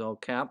believe, is all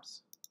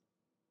caps.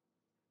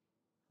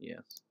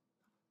 Yes.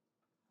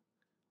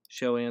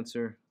 Show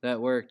answer. That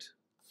worked.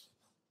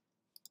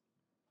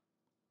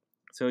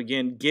 So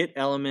again, get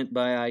element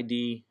by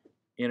ID,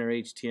 inner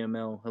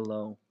HTML,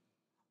 hello.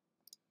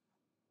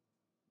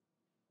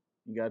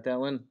 You got that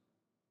one?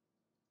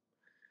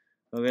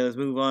 Okay, let's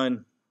move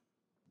on.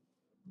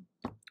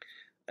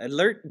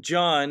 Alert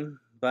John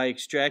by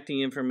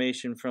extracting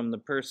information from the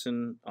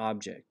person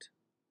object.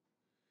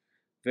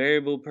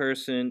 Variable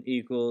person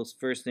equals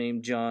first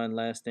name John,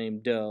 last name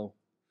Doe.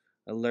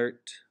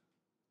 Alert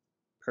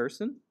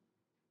person?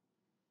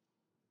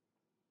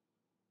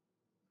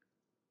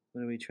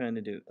 What are we trying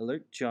to do?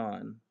 Alert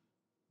John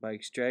by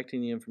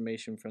extracting the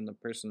information from the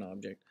person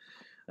object.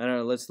 I don't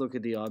know, let's look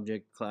at the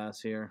object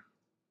class here.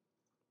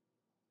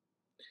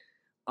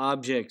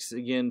 Objects,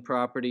 again,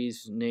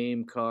 properties,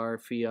 name, car,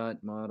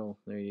 fiat, model.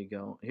 There you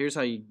go. Here's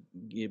how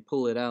you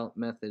pull it out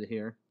method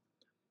here.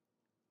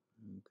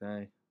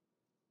 Okay.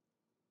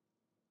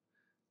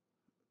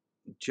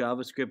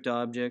 JavaScript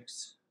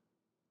objects.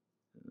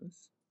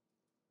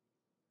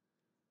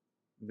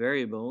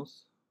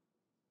 Variables.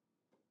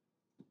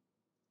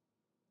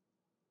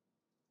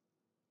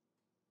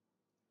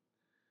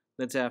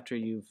 That's after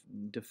you've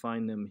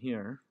defined them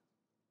here.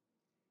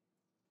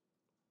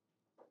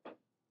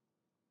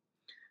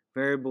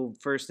 Variable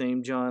first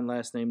name John,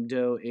 last name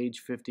Doe, age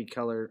 50,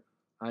 color,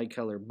 eye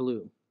color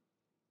blue.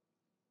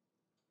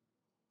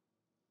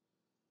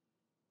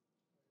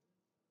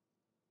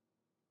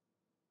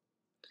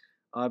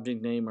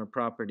 Object name or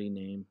property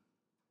name.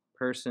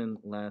 Person,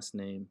 last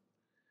name.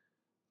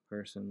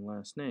 Person,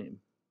 last name.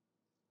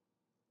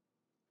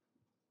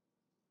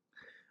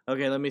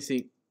 Okay, let me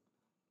see.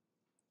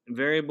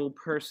 Variable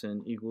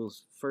person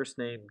equals first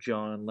name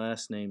John,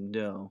 last name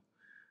Doe.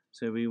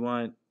 So we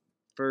want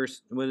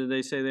first, what did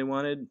they say they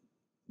wanted?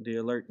 The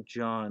alert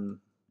John,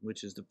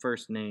 which is the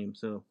first name.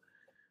 So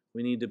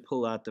we need to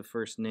pull out the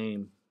first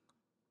name.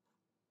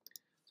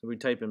 So we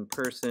type in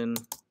person,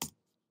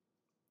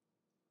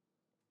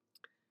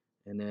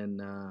 and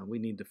then we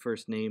need the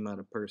first name out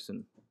of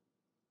person.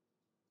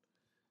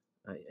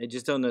 I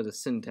just don't know the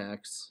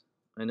syntax.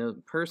 I know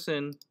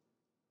person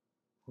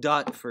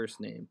dot first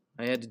name.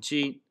 I had to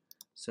cheat.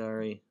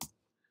 Sorry.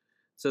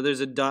 So there's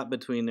a dot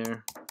between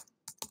there.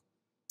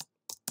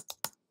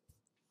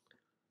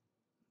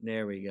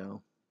 There we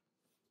go.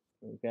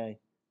 Okay.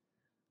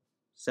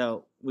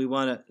 So we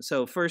want to.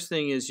 So first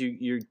thing is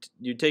you're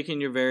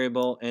taking your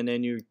variable and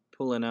then you're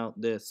pulling out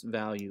this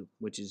value,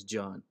 which is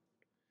John.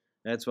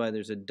 That's why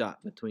there's a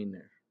dot between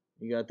there.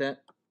 You got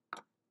that?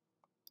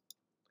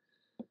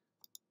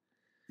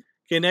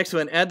 Okay, next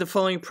one. Add the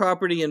following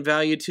property and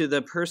value to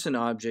the person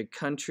object,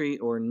 country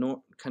or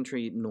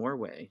country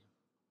Norway.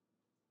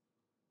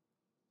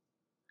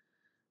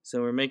 So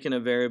we're making a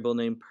variable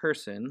named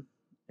person,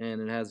 and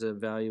it has a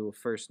value of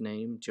first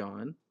name,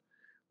 John,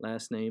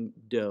 last name,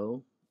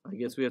 Doe. I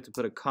guess we have to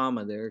put a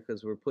comma there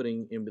because we're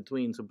putting in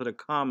between, so put a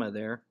comma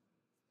there.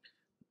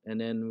 And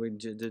then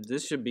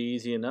this should be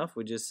easy enough.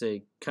 We just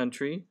say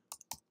country,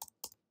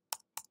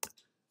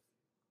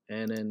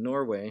 and then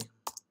Norway.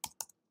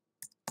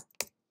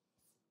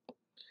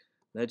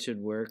 That should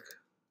work.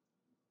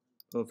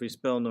 Well, if we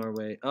spell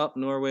Norway,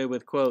 Norway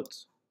with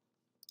quotes.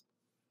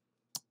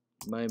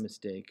 My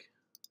mistake.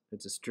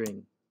 It's a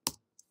string.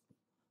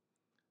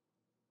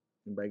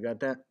 Anybody got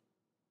that?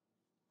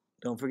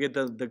 Don't forget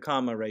the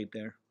comma right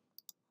there.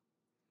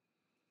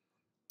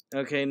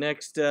 Okay,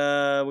 next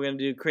we're going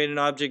to create an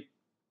object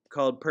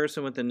called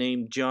person with the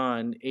name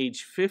John,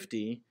 age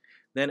 50.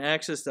 Then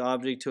access the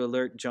object to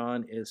alert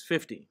John is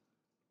 50.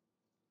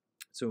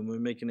 So we're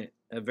making it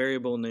a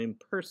variable named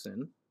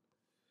person.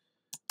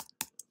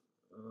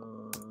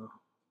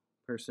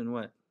 Person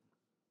what?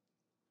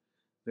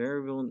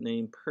 Variable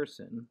named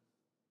person.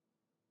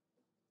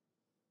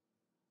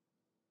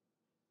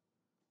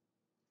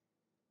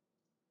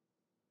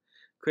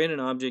 Create an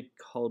object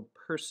called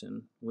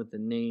person with the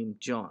name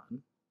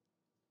John,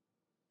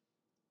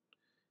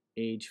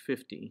 age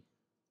 50.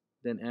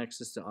 Then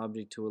access the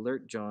object to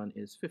alert John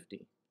is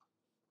 50.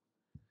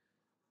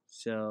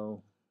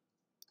 So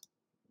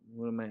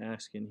what am I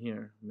asking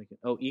here?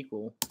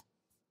 Equal.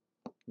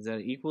 Is that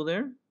an equal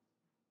there?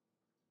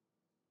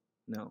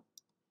 No.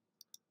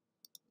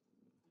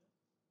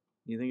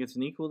 You think it's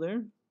an equal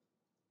there?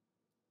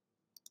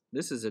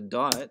 This is a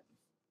dot.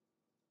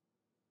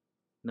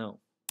 No.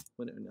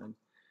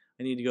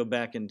 I need to go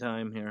back in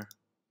time here.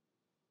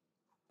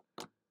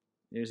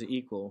 There's an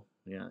equal.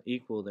 Yeah,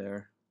 equal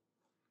there.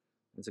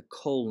 It's a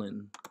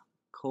colon.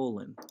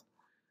 Colon.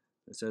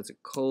 So it's a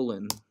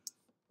colon.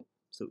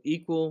 So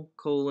equal,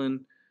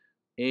 colon,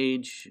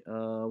 age.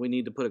 We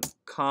need to put a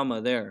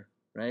comma there,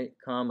 right?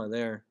 Comma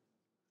there.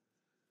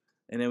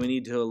 And then we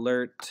need to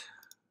alert.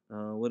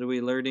 What are we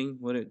alerting?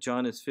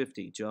 John is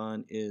 50.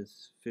 John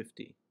is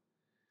 50.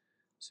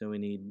 So we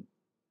need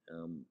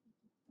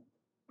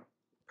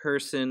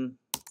person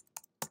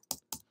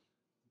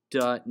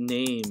dot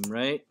name,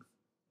 right?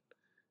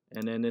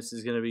 And then this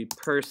is going to be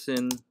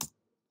person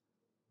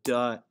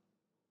dot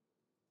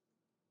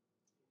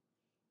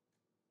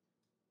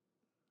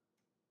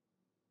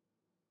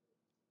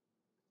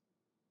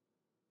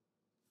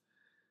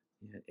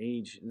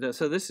age.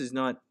 So this is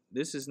not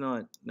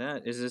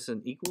that. Is this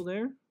an equal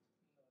there?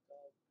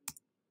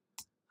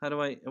 How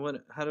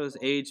does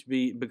age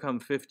become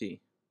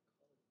 50?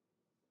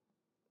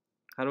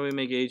 How do we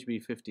make age be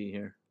 50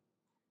 here?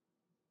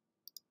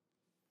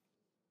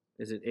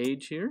 Is it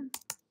age here?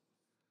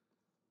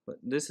 But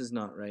this is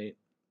not right.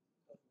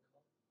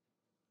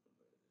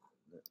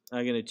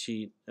 I'm gonna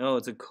cheat. Oh,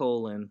 it's a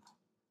colon.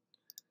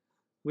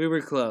 We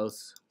were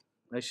close.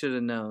 I should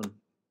have known.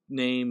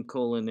 Name,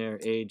 colon there,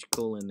 age,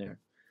 colon there.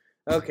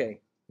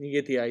 Okay, you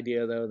get the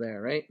idea though there,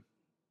 right?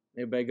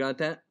 Everybody got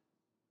that?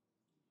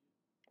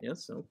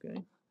 Yes,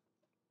 okay.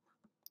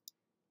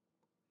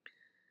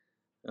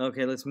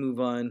 Okay, let's move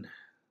on.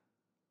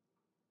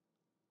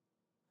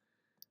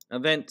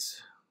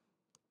 Events.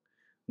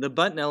 The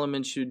button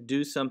element should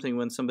do something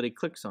when somebody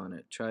clicks on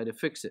it. Try to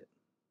fix it.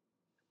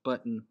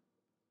 Button.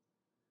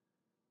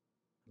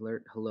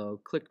 Alert, hello,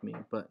 click me,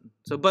 button.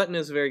 So button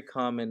is very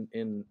common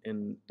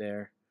in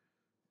there,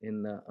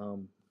 in the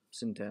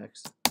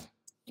syntax.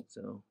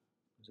 So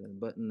is that a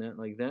button that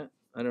like that?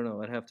 I don't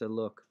know. I'd have to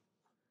look.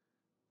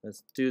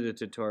 Let's do the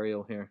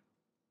tutorial here.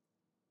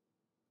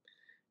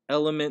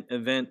 Element,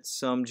 event,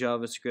 some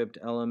JavaScript,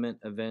 element,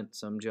 event,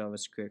 some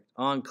JavaScript.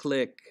 On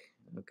click.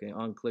 Okay,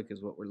 on click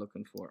is what we're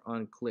looking for.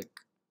 On click.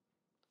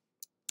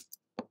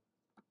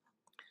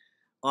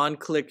 On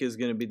click is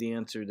going to be the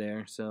answer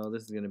there. So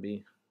this is going to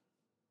be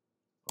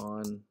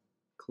on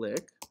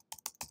click.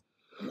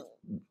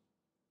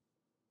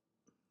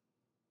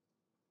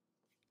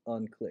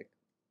 On click.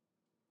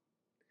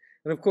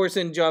 And of course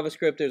in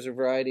JavaScript there's a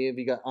variety of,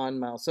 you got on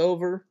mouse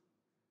over,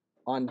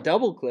 on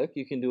double click,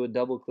 you can do a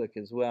double click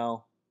as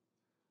well.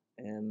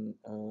 And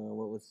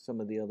what was some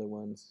of the other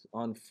ones?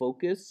 On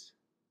focus.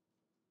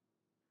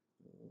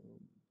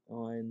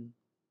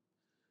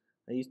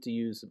 I used to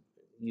use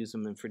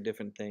them for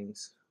different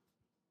things.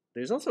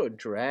 There's also a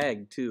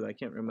drag too. I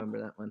can't remember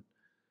that one.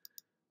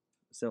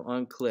 So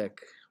on click.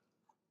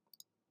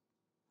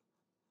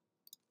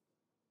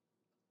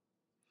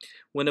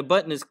 When a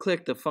button is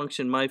clicked, the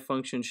function my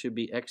function should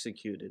be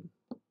executed.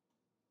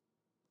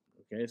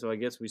 Okay, so I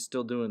guess we're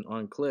still doing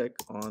on click,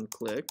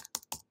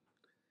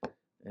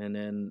 and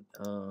then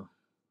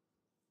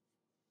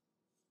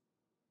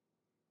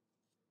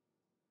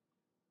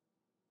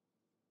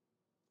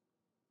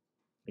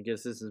I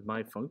guess this is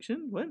my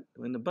function. What?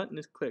 When the button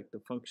is clicked,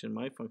 the function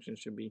my function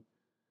should be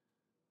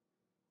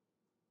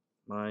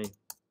my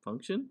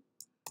function.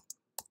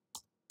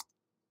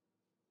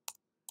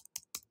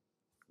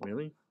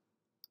 Really?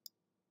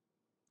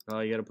 Oh,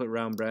 you got to put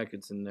round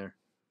brackets in there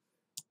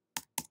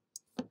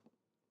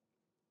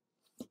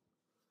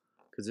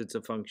because it's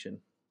a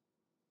function.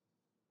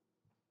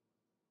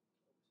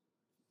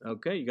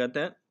 Okay, you got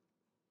that?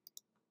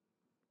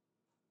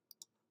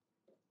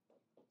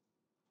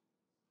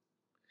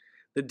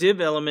 The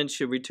div element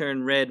should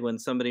return red when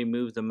somebody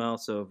moves the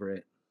mouse over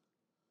it.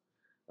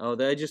 Oh,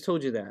 I just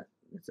told you that.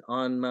 It's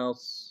on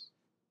mouse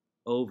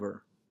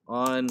over.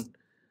 On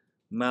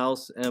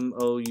mouse,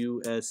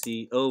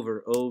 M-O-U-S-E,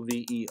 over,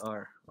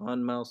 O-V-E-R.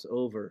 On mouse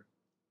over.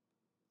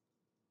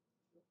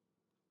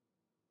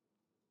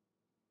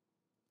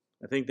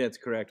 I think that's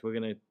correct. We're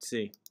going to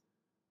see.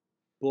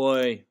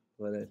 Boy,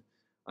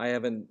 I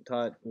haven't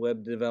taught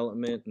web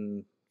development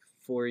in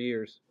 4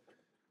 years.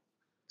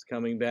 It's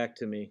coming back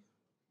to me.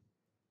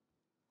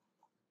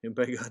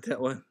 Anybody got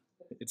that one?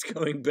 It's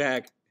coming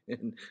back,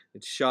 and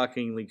it's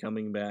shockingly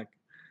coming back.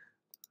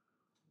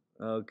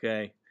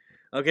 Okay.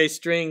 Okay,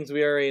 strings.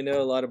 We already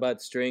know a lot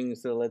about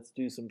strings, so let's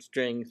do some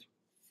strings.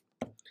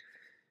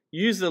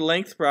 Use the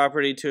length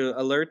property to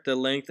alert the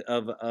length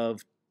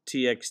of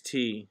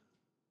txt.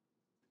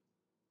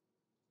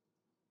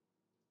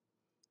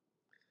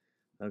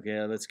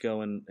 Okay, let's go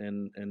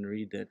and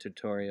read the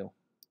tutorial.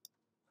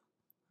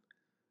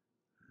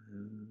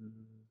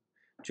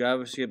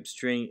 JavaScript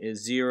string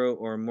is 0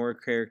 or more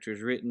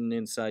characters written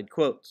inside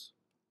quotes.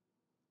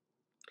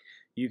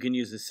 You can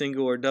use a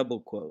single or double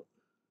quote.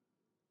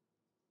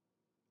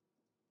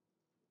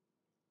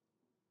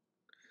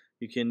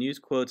 You can use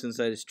quotes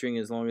inside a string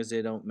as long as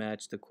they don't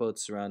match the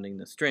quotes surrounding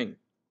the string.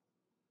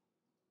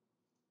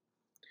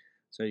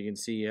 So you can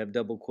see you have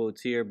double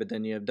quotes here, but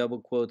then you have double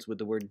quotes with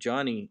the word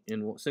Johnny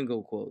in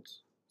single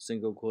quotes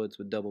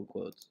with double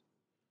quotes.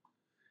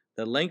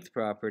 The length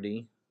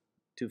property,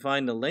 to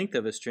find the length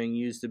of a string,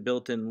 use the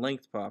built-in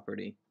length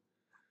property.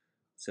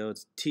 So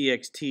it's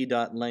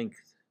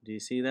txt.length. Do you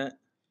see that?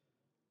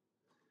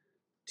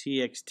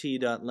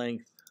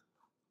 txt.length.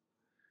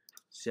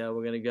 So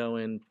we're going to go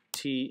in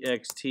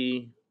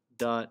txt.length.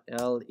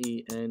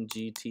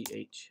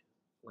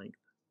 Length.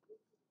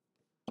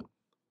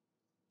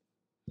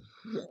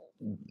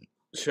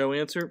 Show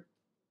answer.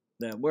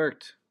 That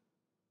worked.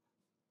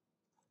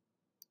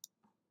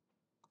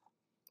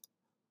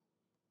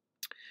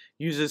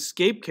 Use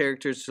escape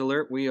characters to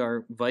alert we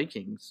are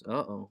Vikings.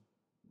 Uh-oh.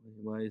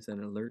 Why is that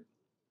an alert?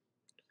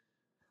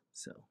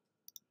 So,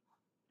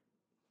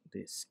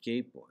 the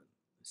escape one.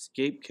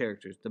 Escape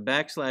characters. The /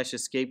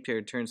 escape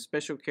character turns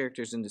special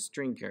characters into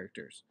string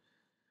characters.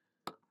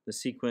 The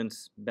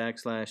sequence /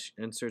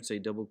 inserts a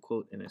double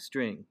quote in a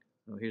string.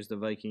 Oh, here's the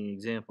Viking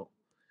example.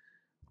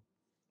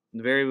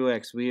 The variable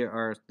x, we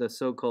are the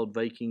so-called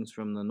Vikings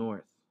from the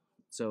north.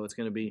 So it's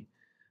going to be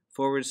 /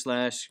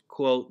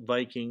 quote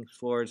Viking /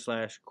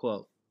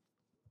 quote.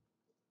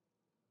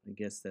 I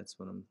guess that's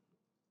what I'm,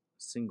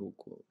 single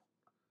quote.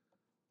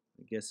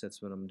 I guess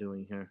that's what I'm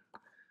doing here.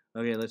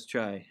 Okay, let's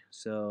try.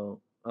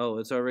 So, oh,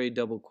 it's already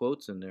double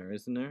quotes in there,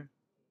 isn't there?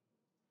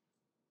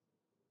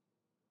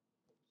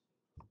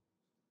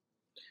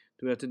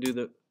 Do we have to do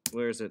the,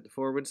 where is it? The /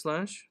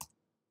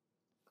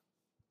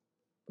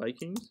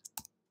 Vikings?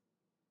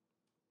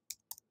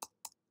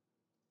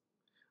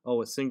 Oh,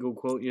 a single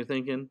quote, you're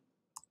thinking?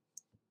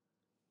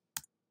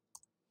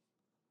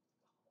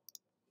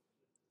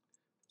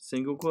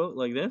 Single quote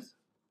like this?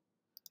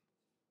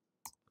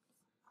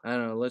 I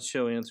don't know. Let's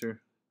show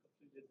answer.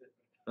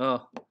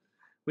 Oh,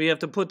 we have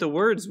to put the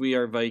words "we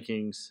are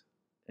Vikings,"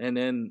 and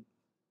then.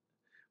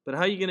 But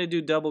how are you going to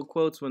do double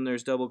quotes when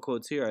there's double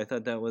quotes here? I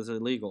thought that was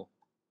illegal.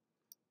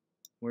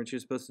 Weren't you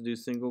supposed to do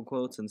single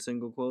quotes and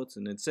single quotes?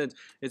 And it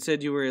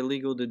said you were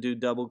illegal to do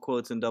double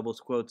quotes and double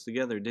quotes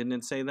together. Didn't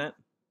it say that?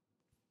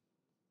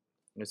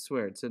 I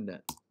swear it said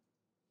that.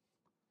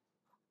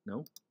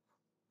 No?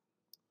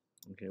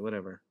 Okay,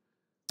 whatever.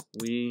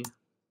 We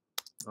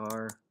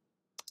are.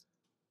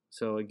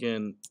 So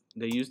again,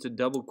 they used a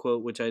double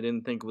quote, which I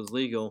didn't think was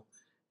legal,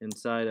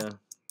 inside a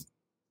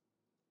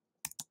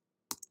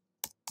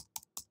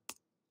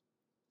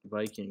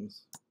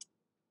Vikings.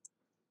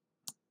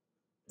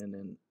 And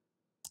then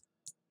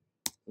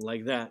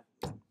like that.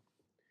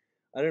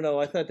 I don't know.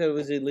 I thought that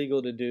was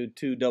illegal to do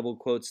two double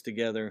quotes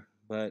together,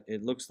 but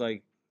it looks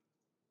like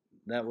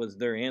that was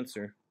their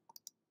answer.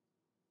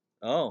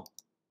 Oh,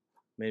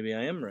 maybe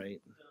I am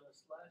right. No, the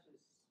slash is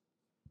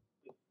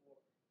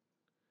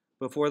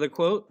before. Before the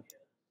quote?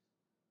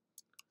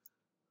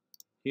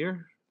 Yeah.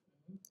 Here?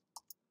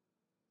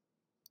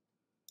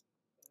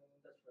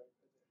 That's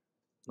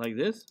right. Like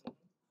this?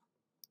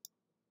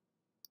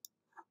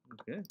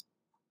 Okay.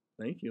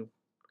 Thank you.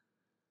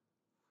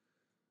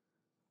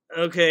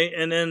 Okay,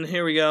 and then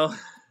here we go.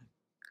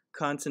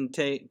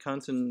 Consonate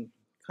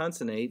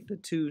the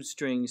two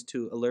strings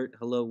to alert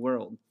hello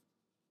world.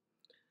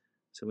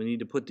 So we need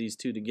to put these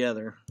two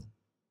together.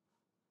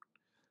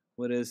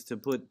 What is to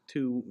put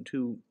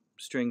two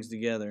strings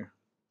together?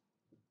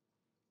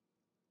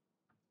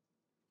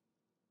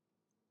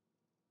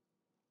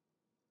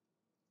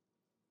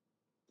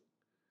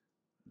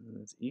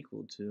 That's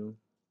equal to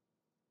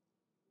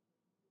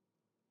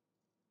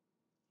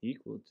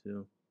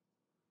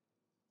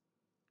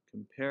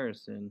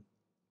comparison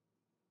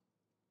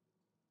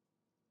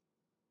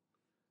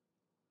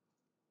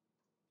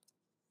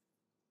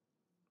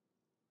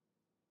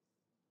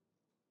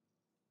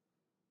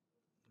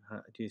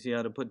do you see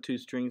how to put two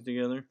strings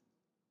together?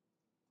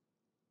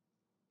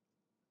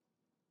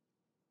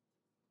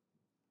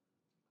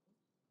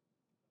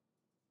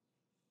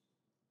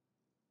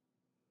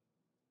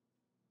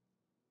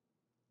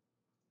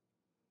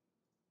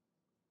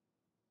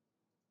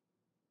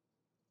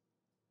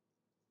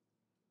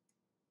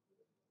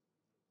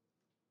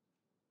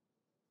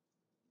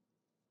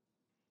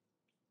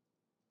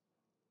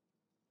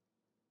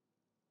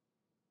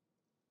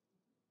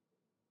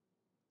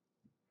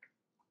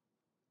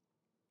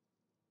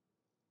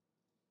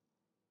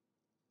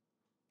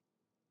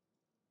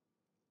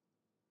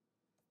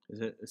 Is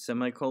it a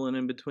semicolon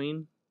in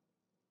between?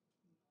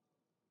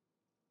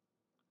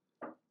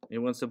 It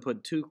wants to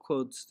put two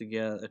quotes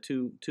together,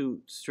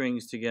 two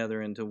strings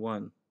together into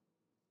one.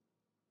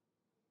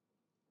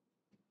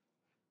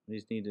 We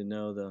just need to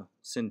know the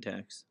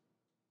syntax.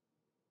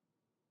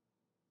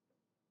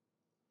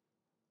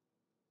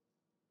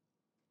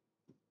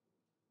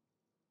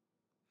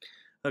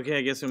 Okay,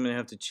 I guess I'm gonna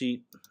have to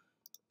cheat.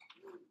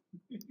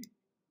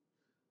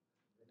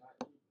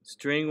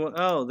 String one.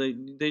 Oh,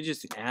 they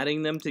just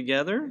adding them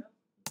together.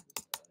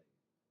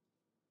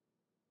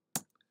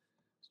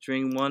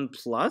 String one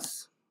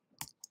plus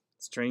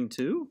string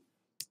two.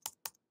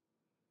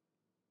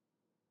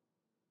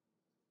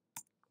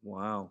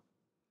 Wow,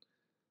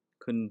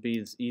 couldn't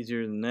be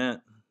easier than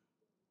that.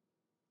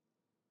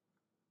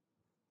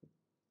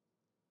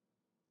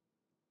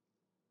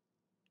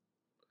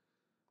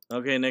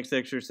 Okay, next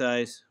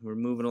exercise. We're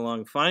moving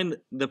along. Find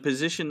the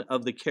position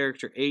of the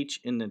character H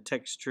in the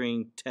text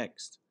string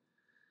text.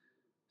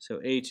 So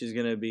H is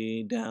going to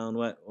be down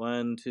what?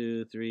 1,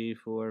 2, 3,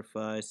 4,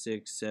 5,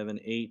 6, 7,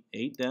 8.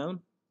 8 down.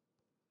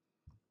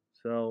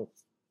 So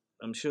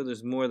I'm sure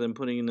there's more than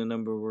putting in the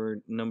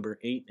number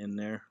 8 in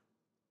there.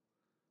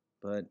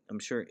 But I'm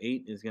sure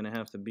 8 is going to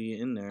have to be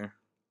in there.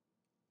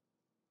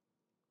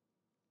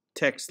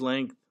 Text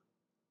length.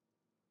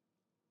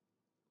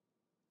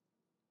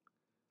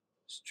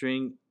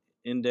 String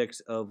index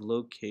of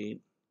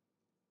locate.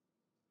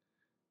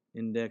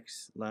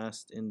 Index,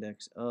 last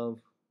index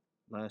of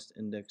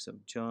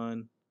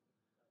John.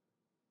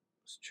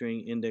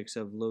 String index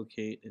of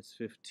locate is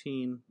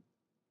 15.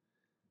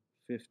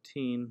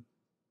 15.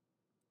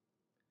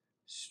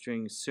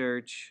 String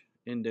search,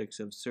 index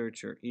of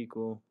search are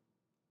equal.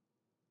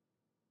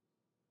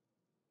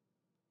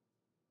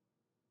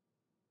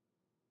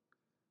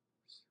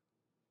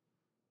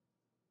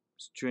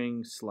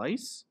 String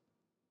slice.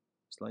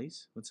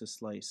 Slice? What's a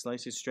slice?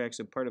 Slice extracts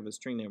a part of a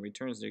string that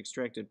returns the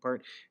extracted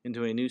part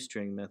into a new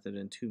string method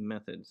in two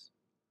methods.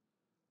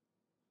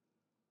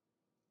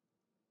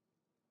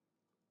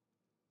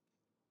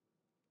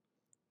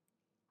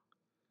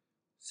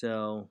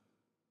 So,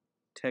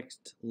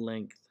 text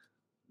length.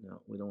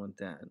 No, we don't want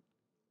that.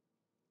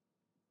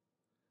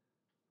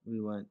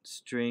 We want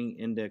string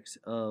index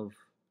of.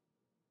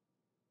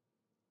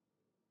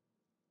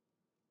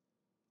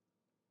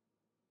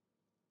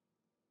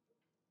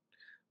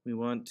 We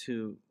want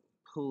to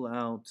pull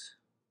out.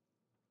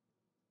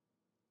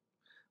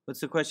 What's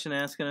the question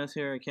asking us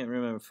here? I can't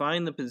remember.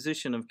 Find the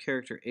position of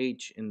character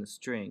H in the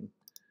string.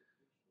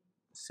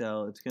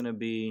 So it's going to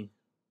be,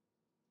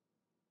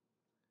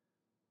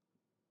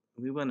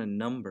 we want a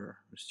number.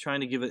 It's trying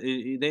to give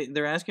it,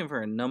 they're asking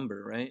for a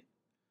number, right?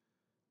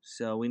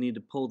 So we need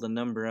to pull the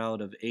number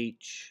out of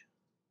H.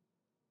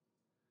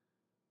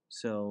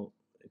 So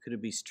could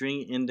it be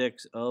string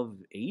index of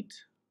 8?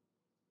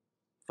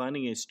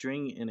 Finding a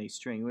string in a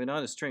string. We're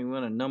not a string, we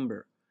want a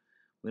number.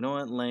 We don't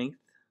want length.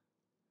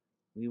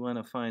 We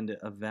want to find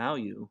a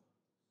value.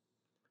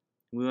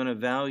 We want a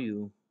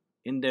value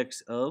index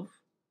of,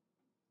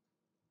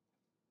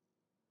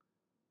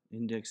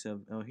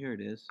 oh, here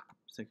it is.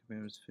 Second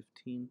paragraph is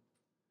 15.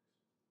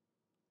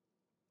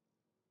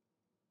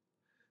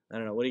 I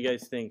don't know. What do you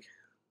guys think?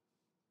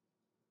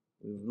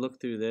 We've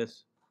looked through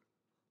this.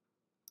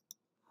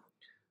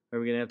 Are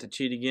we going to have to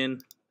cheat again?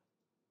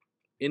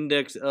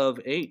 Index of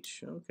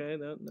H. Okay,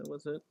 that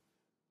was it.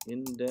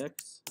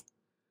 Index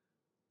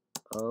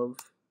of,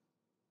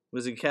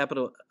 was it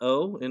capital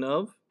O in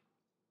of?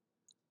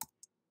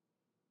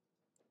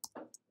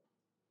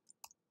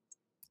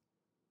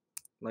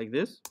 Like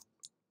this?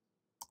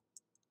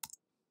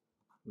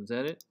 Was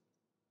that it?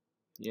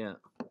 Yeah.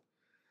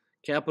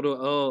 Capital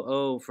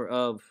O for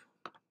of.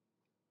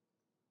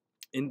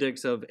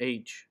 Index of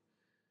H.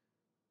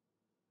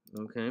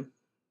 Okay.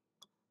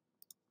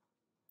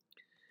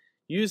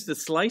 Use the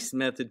slice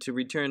method to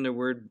return the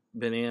word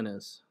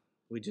bananas.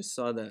 We just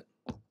saw that.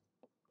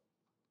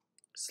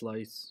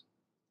 Slice.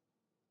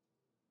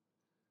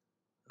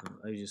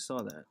 I just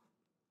saw that.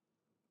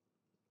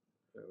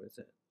 Where was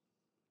it?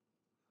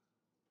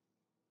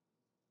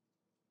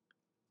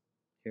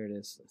 Here it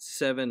is.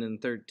 7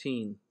 and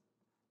 13.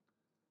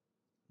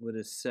 What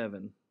is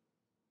 7?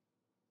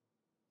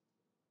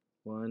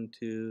 1,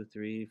 2,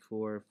 3,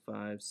 4,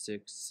 5,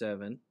 6,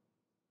 7.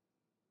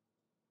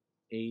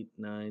 8,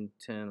 9,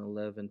 10,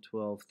 11,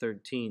 12,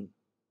 13.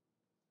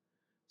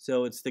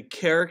 So it's the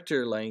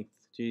character length.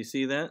 Do you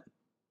see that?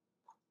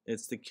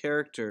 It's the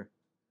character.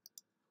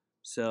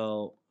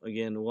 So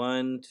again,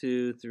 1,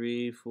 2,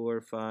 3,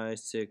 4, 5,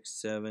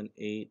 6, 7,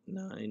 8,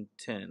 9,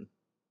 10.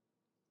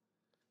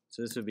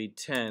 So this would be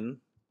 10,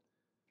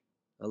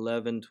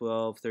 11,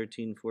 12,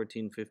 13,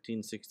 14,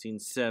 15, 16,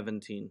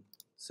 17.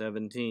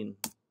 17.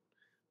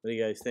 What do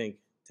you guys think?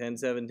 10,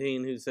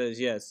 17? Who says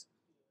yes?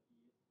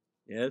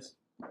 Yes?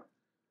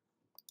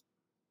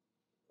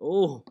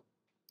 Oh.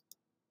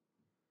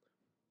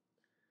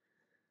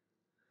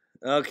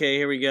 Okay,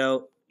 here we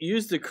go.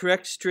 Use the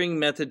correct string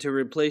method to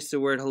replace the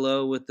word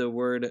hello with the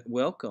word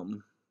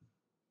welcome.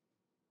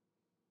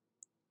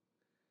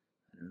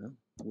 I don't know.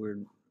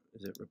 Word,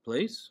 is it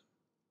replace?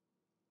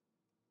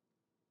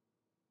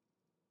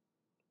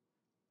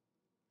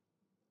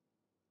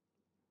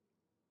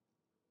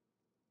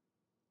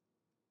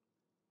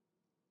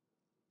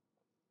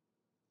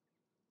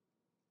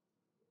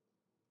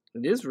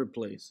 It is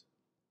replace.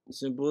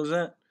 Simple as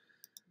that.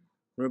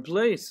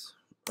 Replace.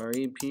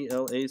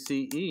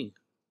 R-E-P-L-A-C-E.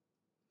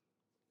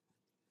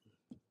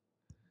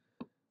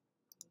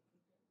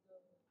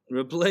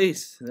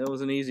 Replace. That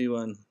was an easy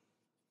one.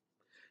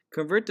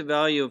 Convert the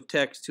value of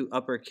text to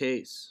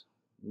uppercase.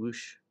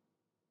 Whoosh.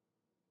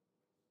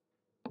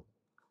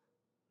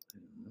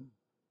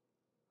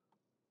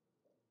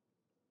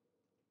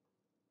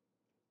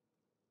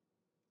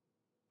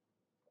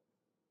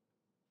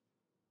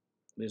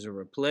 There's a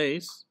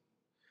replace.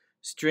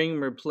 String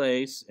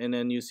replace, and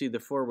then you see the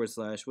forward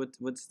slash.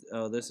 What's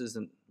oh, this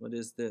isn't, what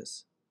is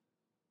this?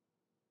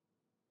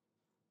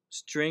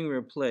 String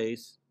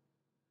replace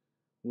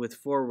with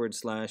forward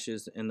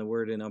slashes and the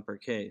word in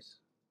uppercase.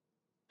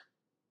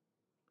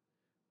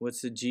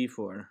 What's the G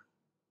for?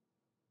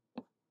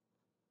 It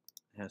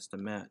has to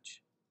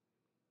match.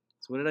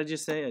 So what did I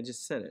just say? I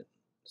just said it.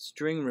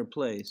 String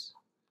replace.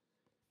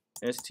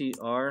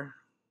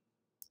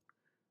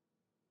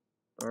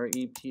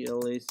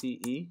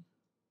 S-T-R-R-E-P-L-A-C-E.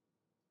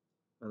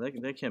 Oh,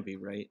 that can't be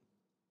right.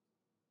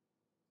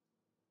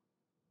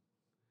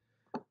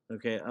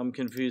 Okay, I'm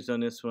confused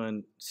on this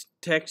one.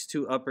 Text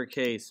to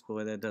uppercase.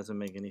 Boy, that doesn't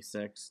make any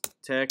sense.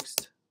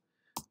 Text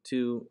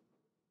to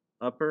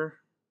upper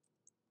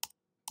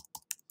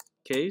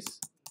case.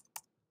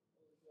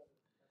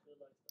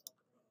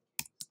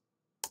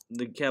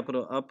 The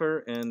capital upper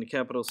and the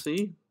capital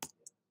C.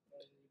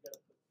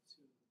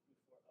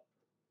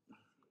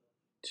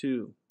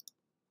 2.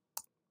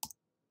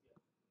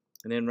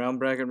 And then round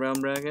bracket,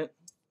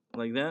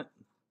 like that.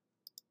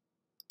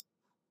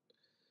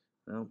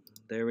 Well,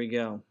 there we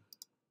go.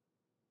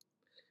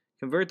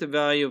 Convert the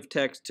value of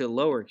text to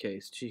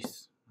lowercase.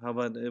 Jeez, how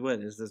about, what,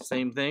 is the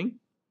same thing?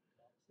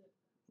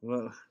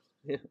 Well,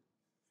 yeah.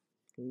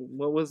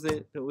 What was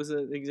it? What was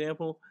the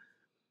example?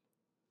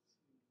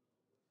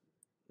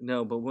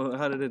 No, but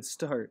how did it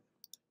start?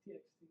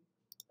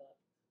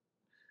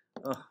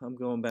 Oh, I'm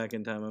going back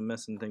in time. I'm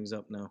messing things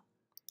up now.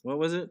 What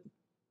was it?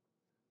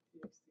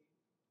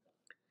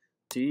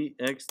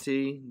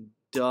 TXT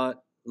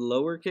dot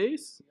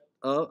lowercase?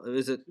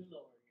 Is it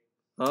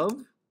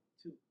of?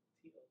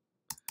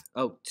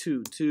 Oh,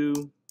 two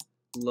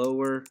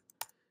lower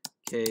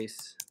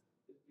case.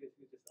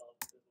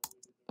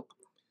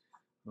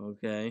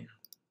 Okay.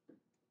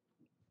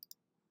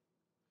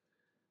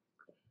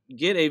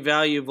 Get a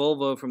value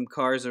Volvo from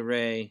cars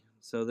array.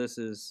 So this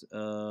is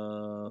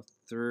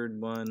third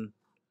one.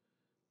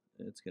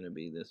 It's gonna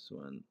be this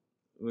one.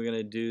 We're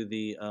gonna do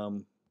the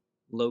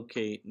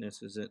locate. And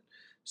this is it.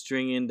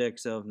 String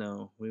index of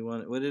no. We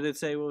want. What did it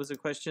say? What was the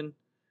question?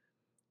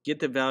 Get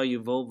the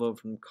value Volvo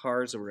from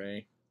cars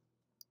array.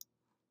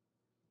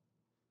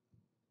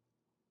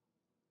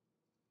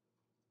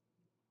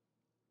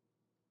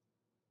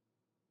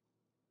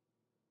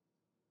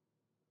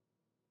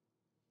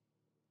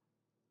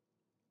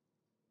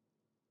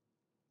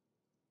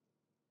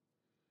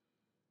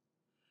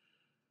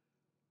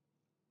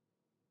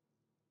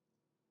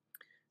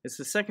 It's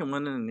the second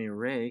one in the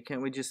array.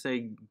 Can't we just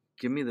say,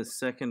 give me the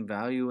second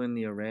value in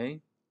the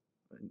array?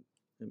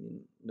 I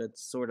mean,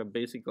 that's sort of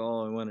basic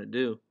all I want to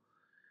do.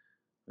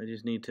 I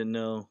just need to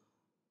know.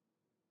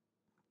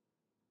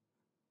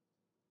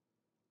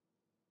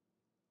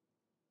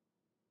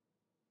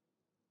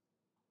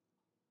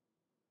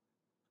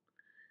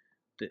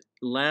 The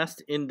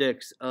last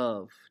index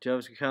of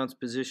JavaScript counts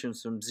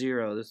positions from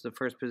 0. This is the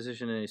first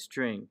position in a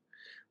string.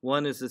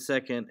 1 is the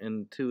second,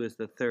 and 2 is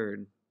the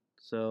third.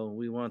 So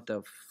we want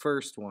the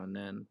first one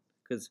then,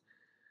 because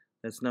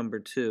that's number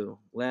 2.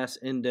 Last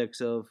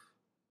index of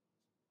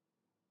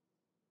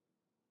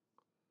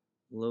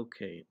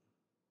locate.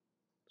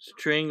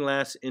 String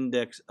last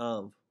index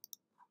of.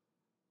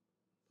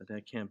 But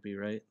that can't be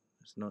right.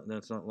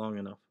 That's not long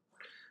enough.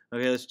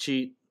 Okay, let's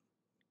cheat.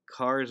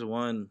 Cars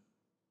 1.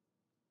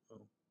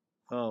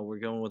 Oh, we're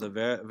going with a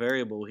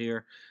variable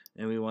here,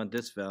 and we want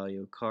this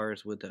value.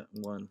 Cars with that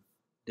 1.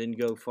 Didn't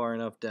go far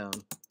enough down.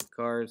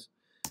 Cars.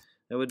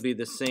 That would be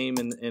the same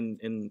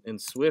in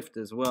Swift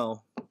as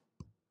well.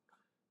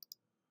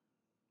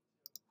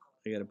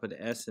 I got to put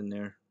an S in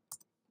there.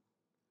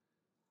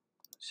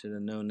 Should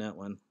have known that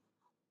one.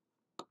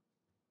 I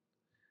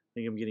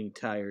think I'm getting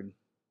tired.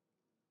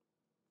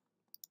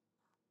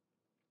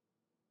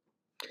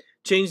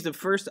 Change the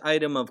first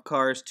item of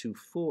cars to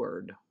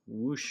Ford.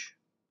 Whoosh.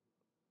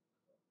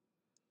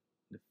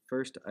 The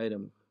first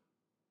item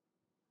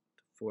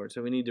to Ford.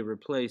 So we need to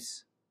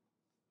replace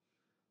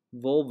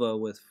Volvo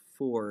with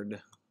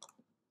Ford.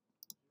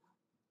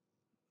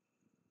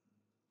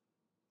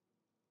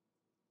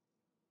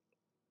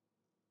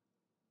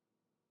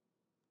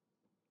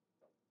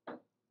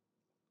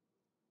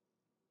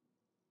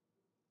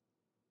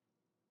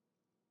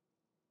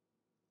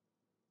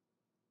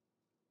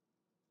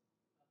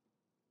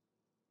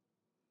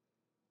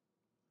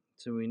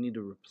 So we need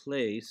to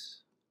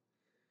replace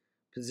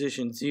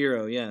position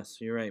 0.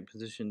 Yes, you're right.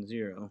 Position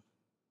 0.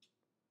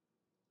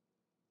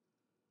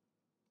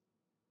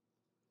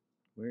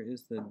 Where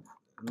is the...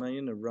 Am I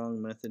in the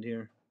wrong method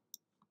here?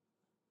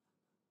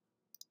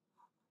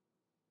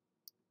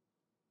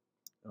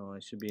 Oh, I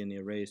should be in the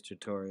arrays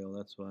tutorial.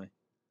 That's why.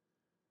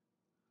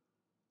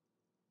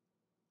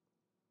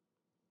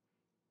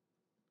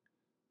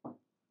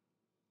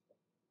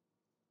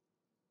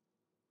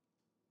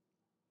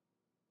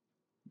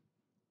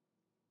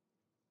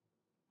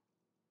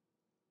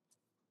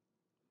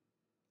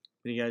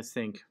 What do you guys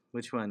think?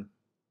 Which one?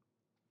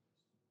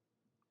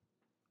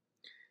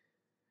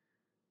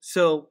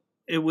 So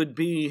it would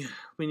be,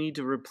 we need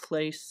to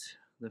replace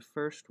the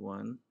first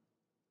one.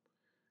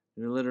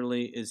 It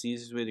literally is the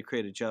easiest way to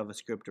create a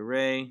JavaScript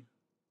array.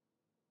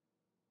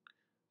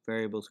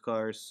 Variables,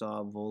 cars,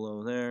 saw,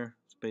 Volo there.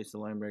 Space, the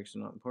line breaks are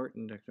not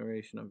important.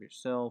 Declaration of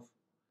yourself.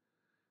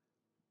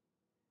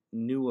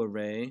 New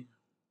array.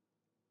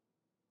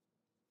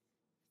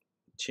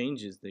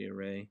 Changes the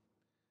array.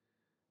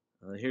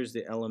 Here's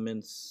the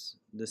elements.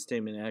 This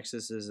statement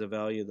accesses the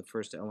value of the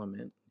first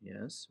element.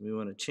 Yes, we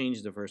want to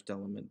change the first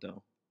element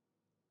though.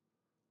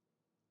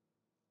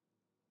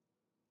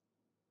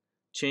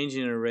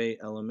 Changing an array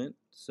element.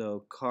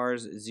 So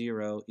cars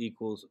 0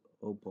 equals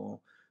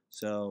Opal.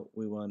 So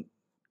we want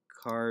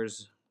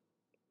cars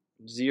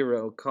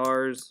 0.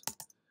 Cars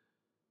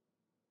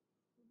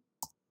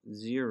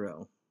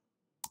 0.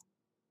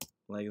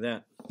 Like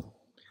that.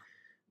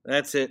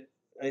 That's it.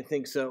 I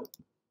think so.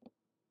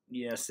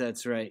 Yes,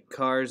 that's right.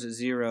 Cars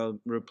 0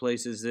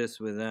 replaces this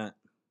with that.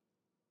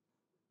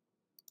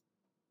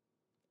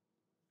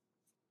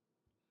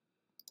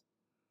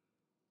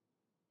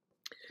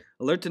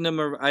 Alert the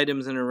number of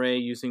items in an array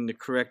using the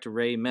correct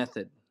array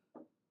method.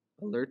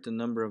 Alert the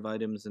number of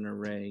items in an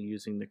array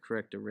using the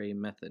correct array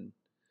method.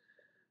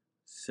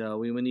 So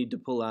we would need to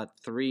pull out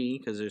 3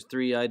 because there's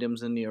 3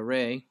 items in the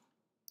array.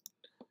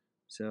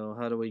 So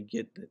how do we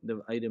get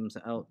the items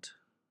out?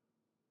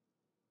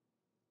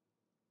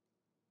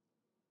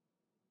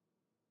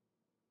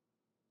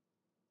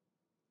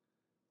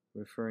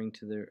 Referring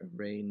to the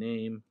array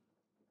name.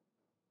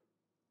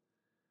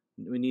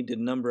 We need the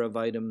number of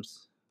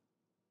items.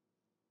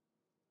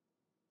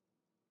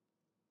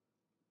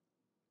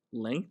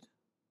 Length?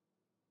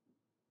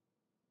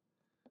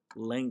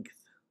 Length.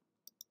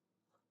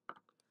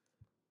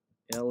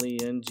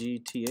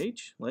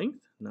 L-E-N-G-T-H? Length?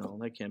 No,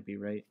 that can't be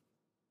right.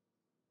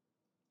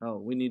 Oh,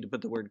 we need to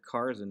put the word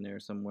cars in there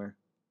somewhere.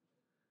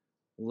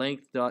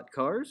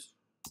 Length.cars.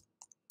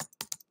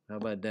 How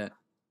about that?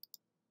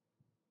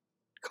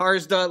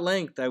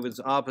 Cars.length. I was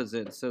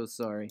opposite, so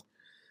sorry.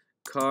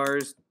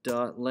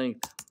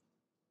 Cars.length.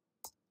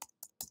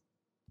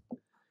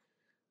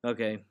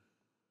 Okay.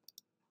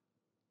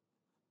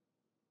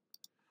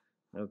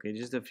 Okay,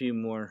 just a few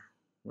more.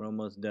 We're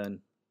almost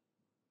done.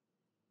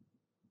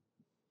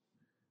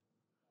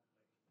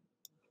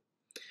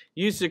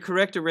 Use the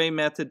correct array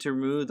method to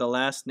remove the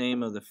last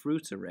name of the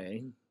fruits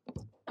array.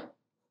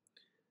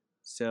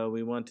 So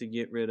we want to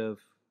get rid of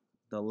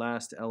the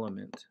last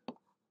element.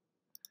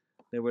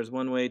 There was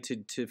one way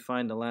to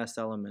find the last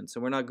element. So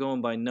we're not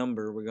going by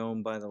number, we're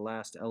going by the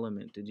last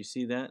element. Did you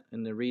see that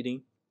in the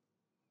reading?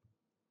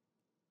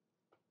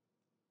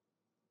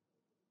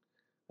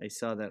 I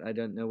saw that. I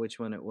don't know which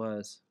one it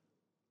was.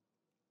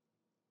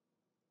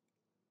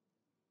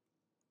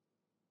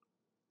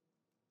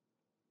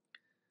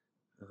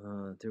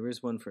 There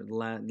is one for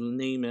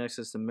name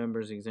access to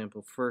members.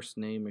 Example, first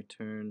name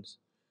returns.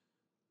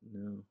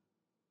 No.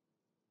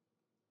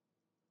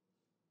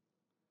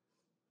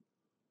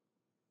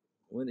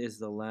 What is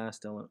the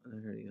last element?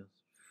 Here he goes.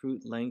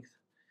 Fruit length.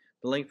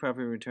 The length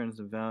property returns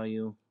the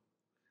value.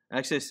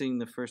 Accessing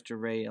the first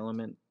array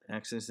element.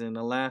 Accessing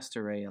the last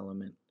array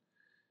element.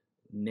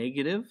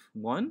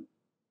 -1.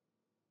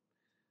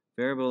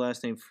 Variable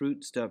last name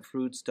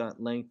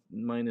fruits.length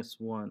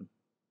 -1.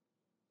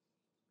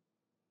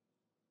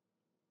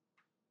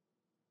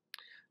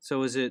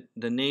 So is it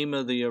the name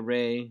of the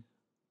array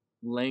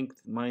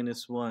length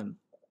 -1?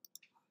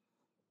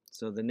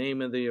 So the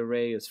name of the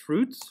array is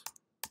fruits.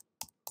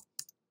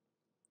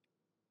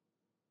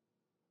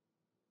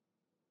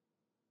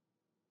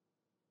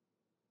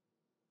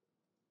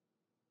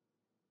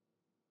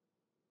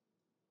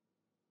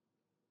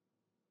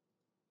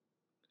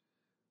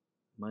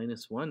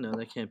 -1? No,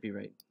 that can't be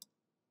right.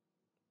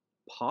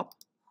 Pop?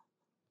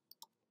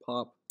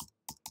 Pop.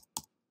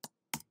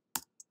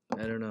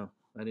 I don't know.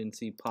 I didn't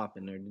see pop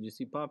in there. Did you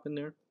see pop in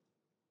there?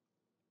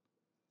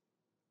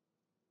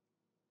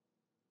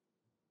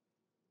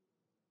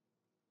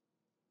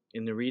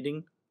 In the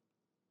reading?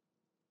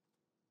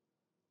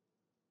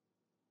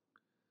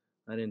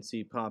 I didn't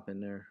see pop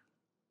in there.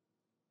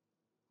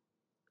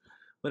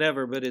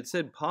 Whatever, but it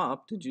said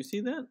pop. Did you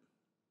see that?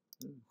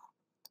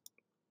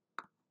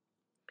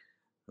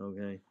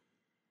 Okay.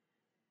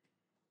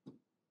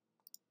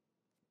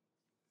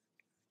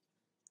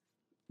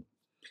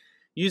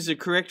 Use the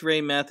correct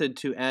array method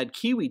to add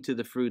kiwi to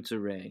the fruits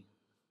array.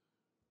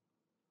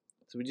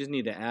 So we just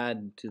need to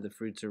add to the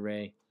fruits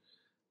array.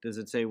 Does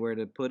it say where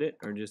to put it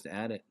or just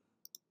add it?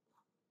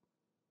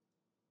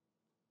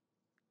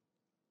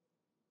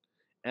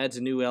 Adds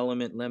a new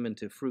element lemon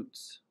to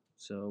fruits.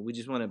 So we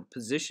just want to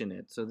position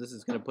it. So this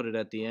is going to put it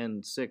at the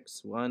end.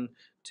 6. 1,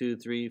 2,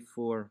 3,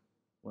 4.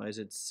 Why is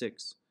it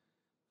 6?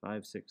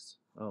 5, 6.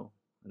 Oh,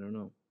 I don't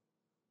know.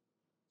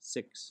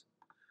 6.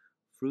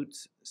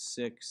 Fruits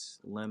 6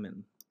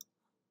 lemon.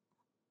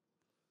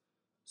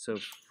 So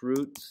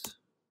fruits.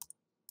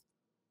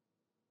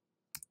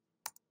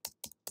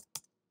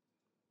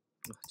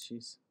 Oh,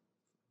 jeez.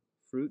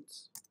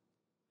 Fruits.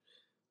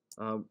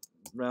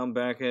 Round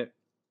bracket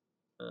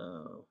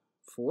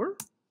 4,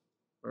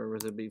 or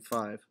was it be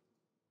 5?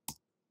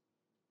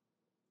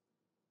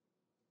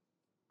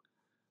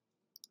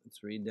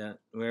 Let's read that.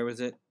 Where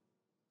was it?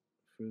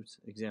 Fruits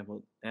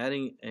example.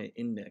 Adding an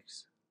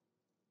index.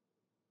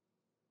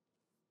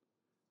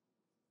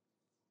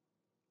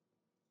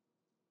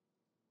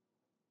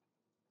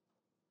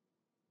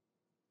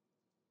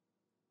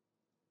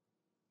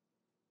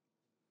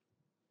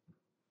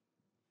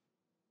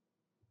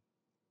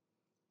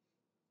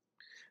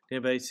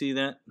 Anybody see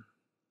that?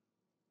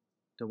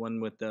 The one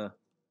with the,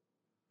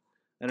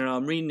 I don't know,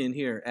 I'm reading in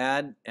here.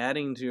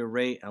 Adding to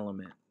array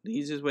element. The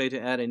easiest way to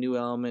add a new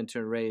element to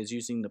array is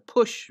using the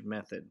push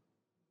method.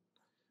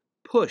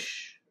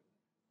 Push.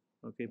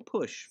 Okay,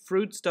 push.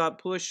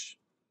 Fruits.push.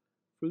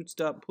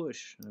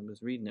 Fruits.push. I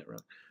was reading it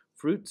wrong.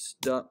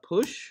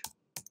 Fruits.push.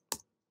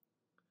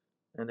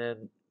 And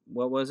then,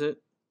 what was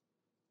it?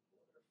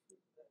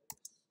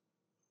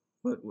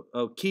 What?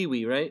 Oh,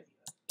 kiwi, right?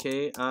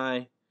 Kiwi.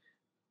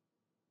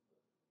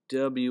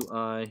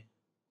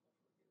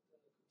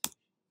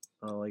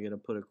 Oh, I gotta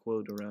put a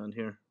quote around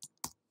here.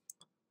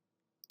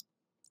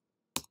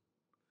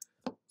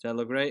 Does that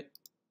look right?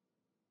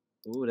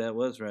 Ooh, that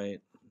was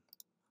right.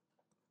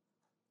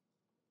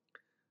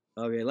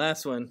 Okay,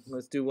 last one.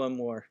 Let's do one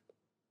more.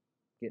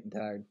 Getting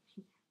tired.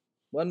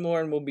 One more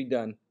and we'll be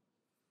done.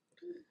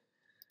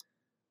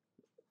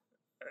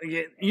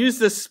 Again, use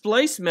the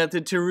splice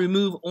method to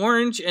remove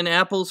orange and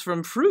apples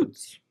from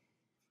fruits.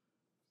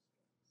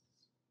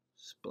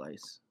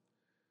 Splice.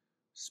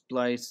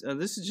 Splice.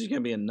 This is just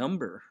going to be a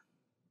number,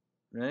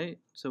 right?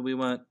 So we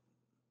want,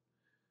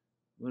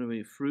 what are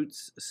we?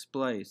 Fruits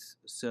splice.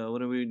 So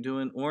what are we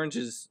doing? Orange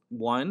is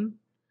 1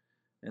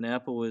 and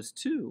apple is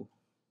 2.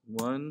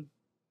 1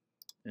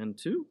 and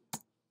 2.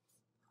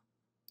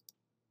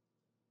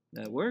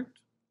 That worked.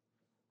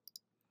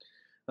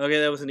 Okay,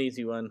 that was an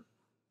easy one.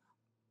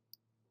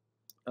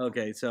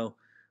 Okay, so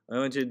what I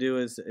want you to do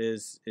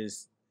is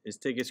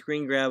take a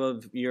screen grab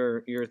of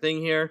your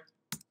thing here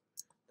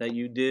that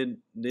you did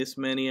this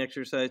many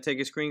exercise.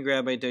 Take a screen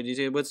grab. I told you.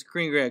 Say, what's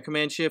screen grab?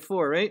 Command Shift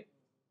 4, right?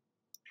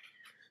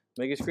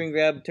 Make a screen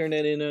grab. Turn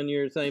that in on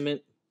your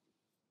assignment.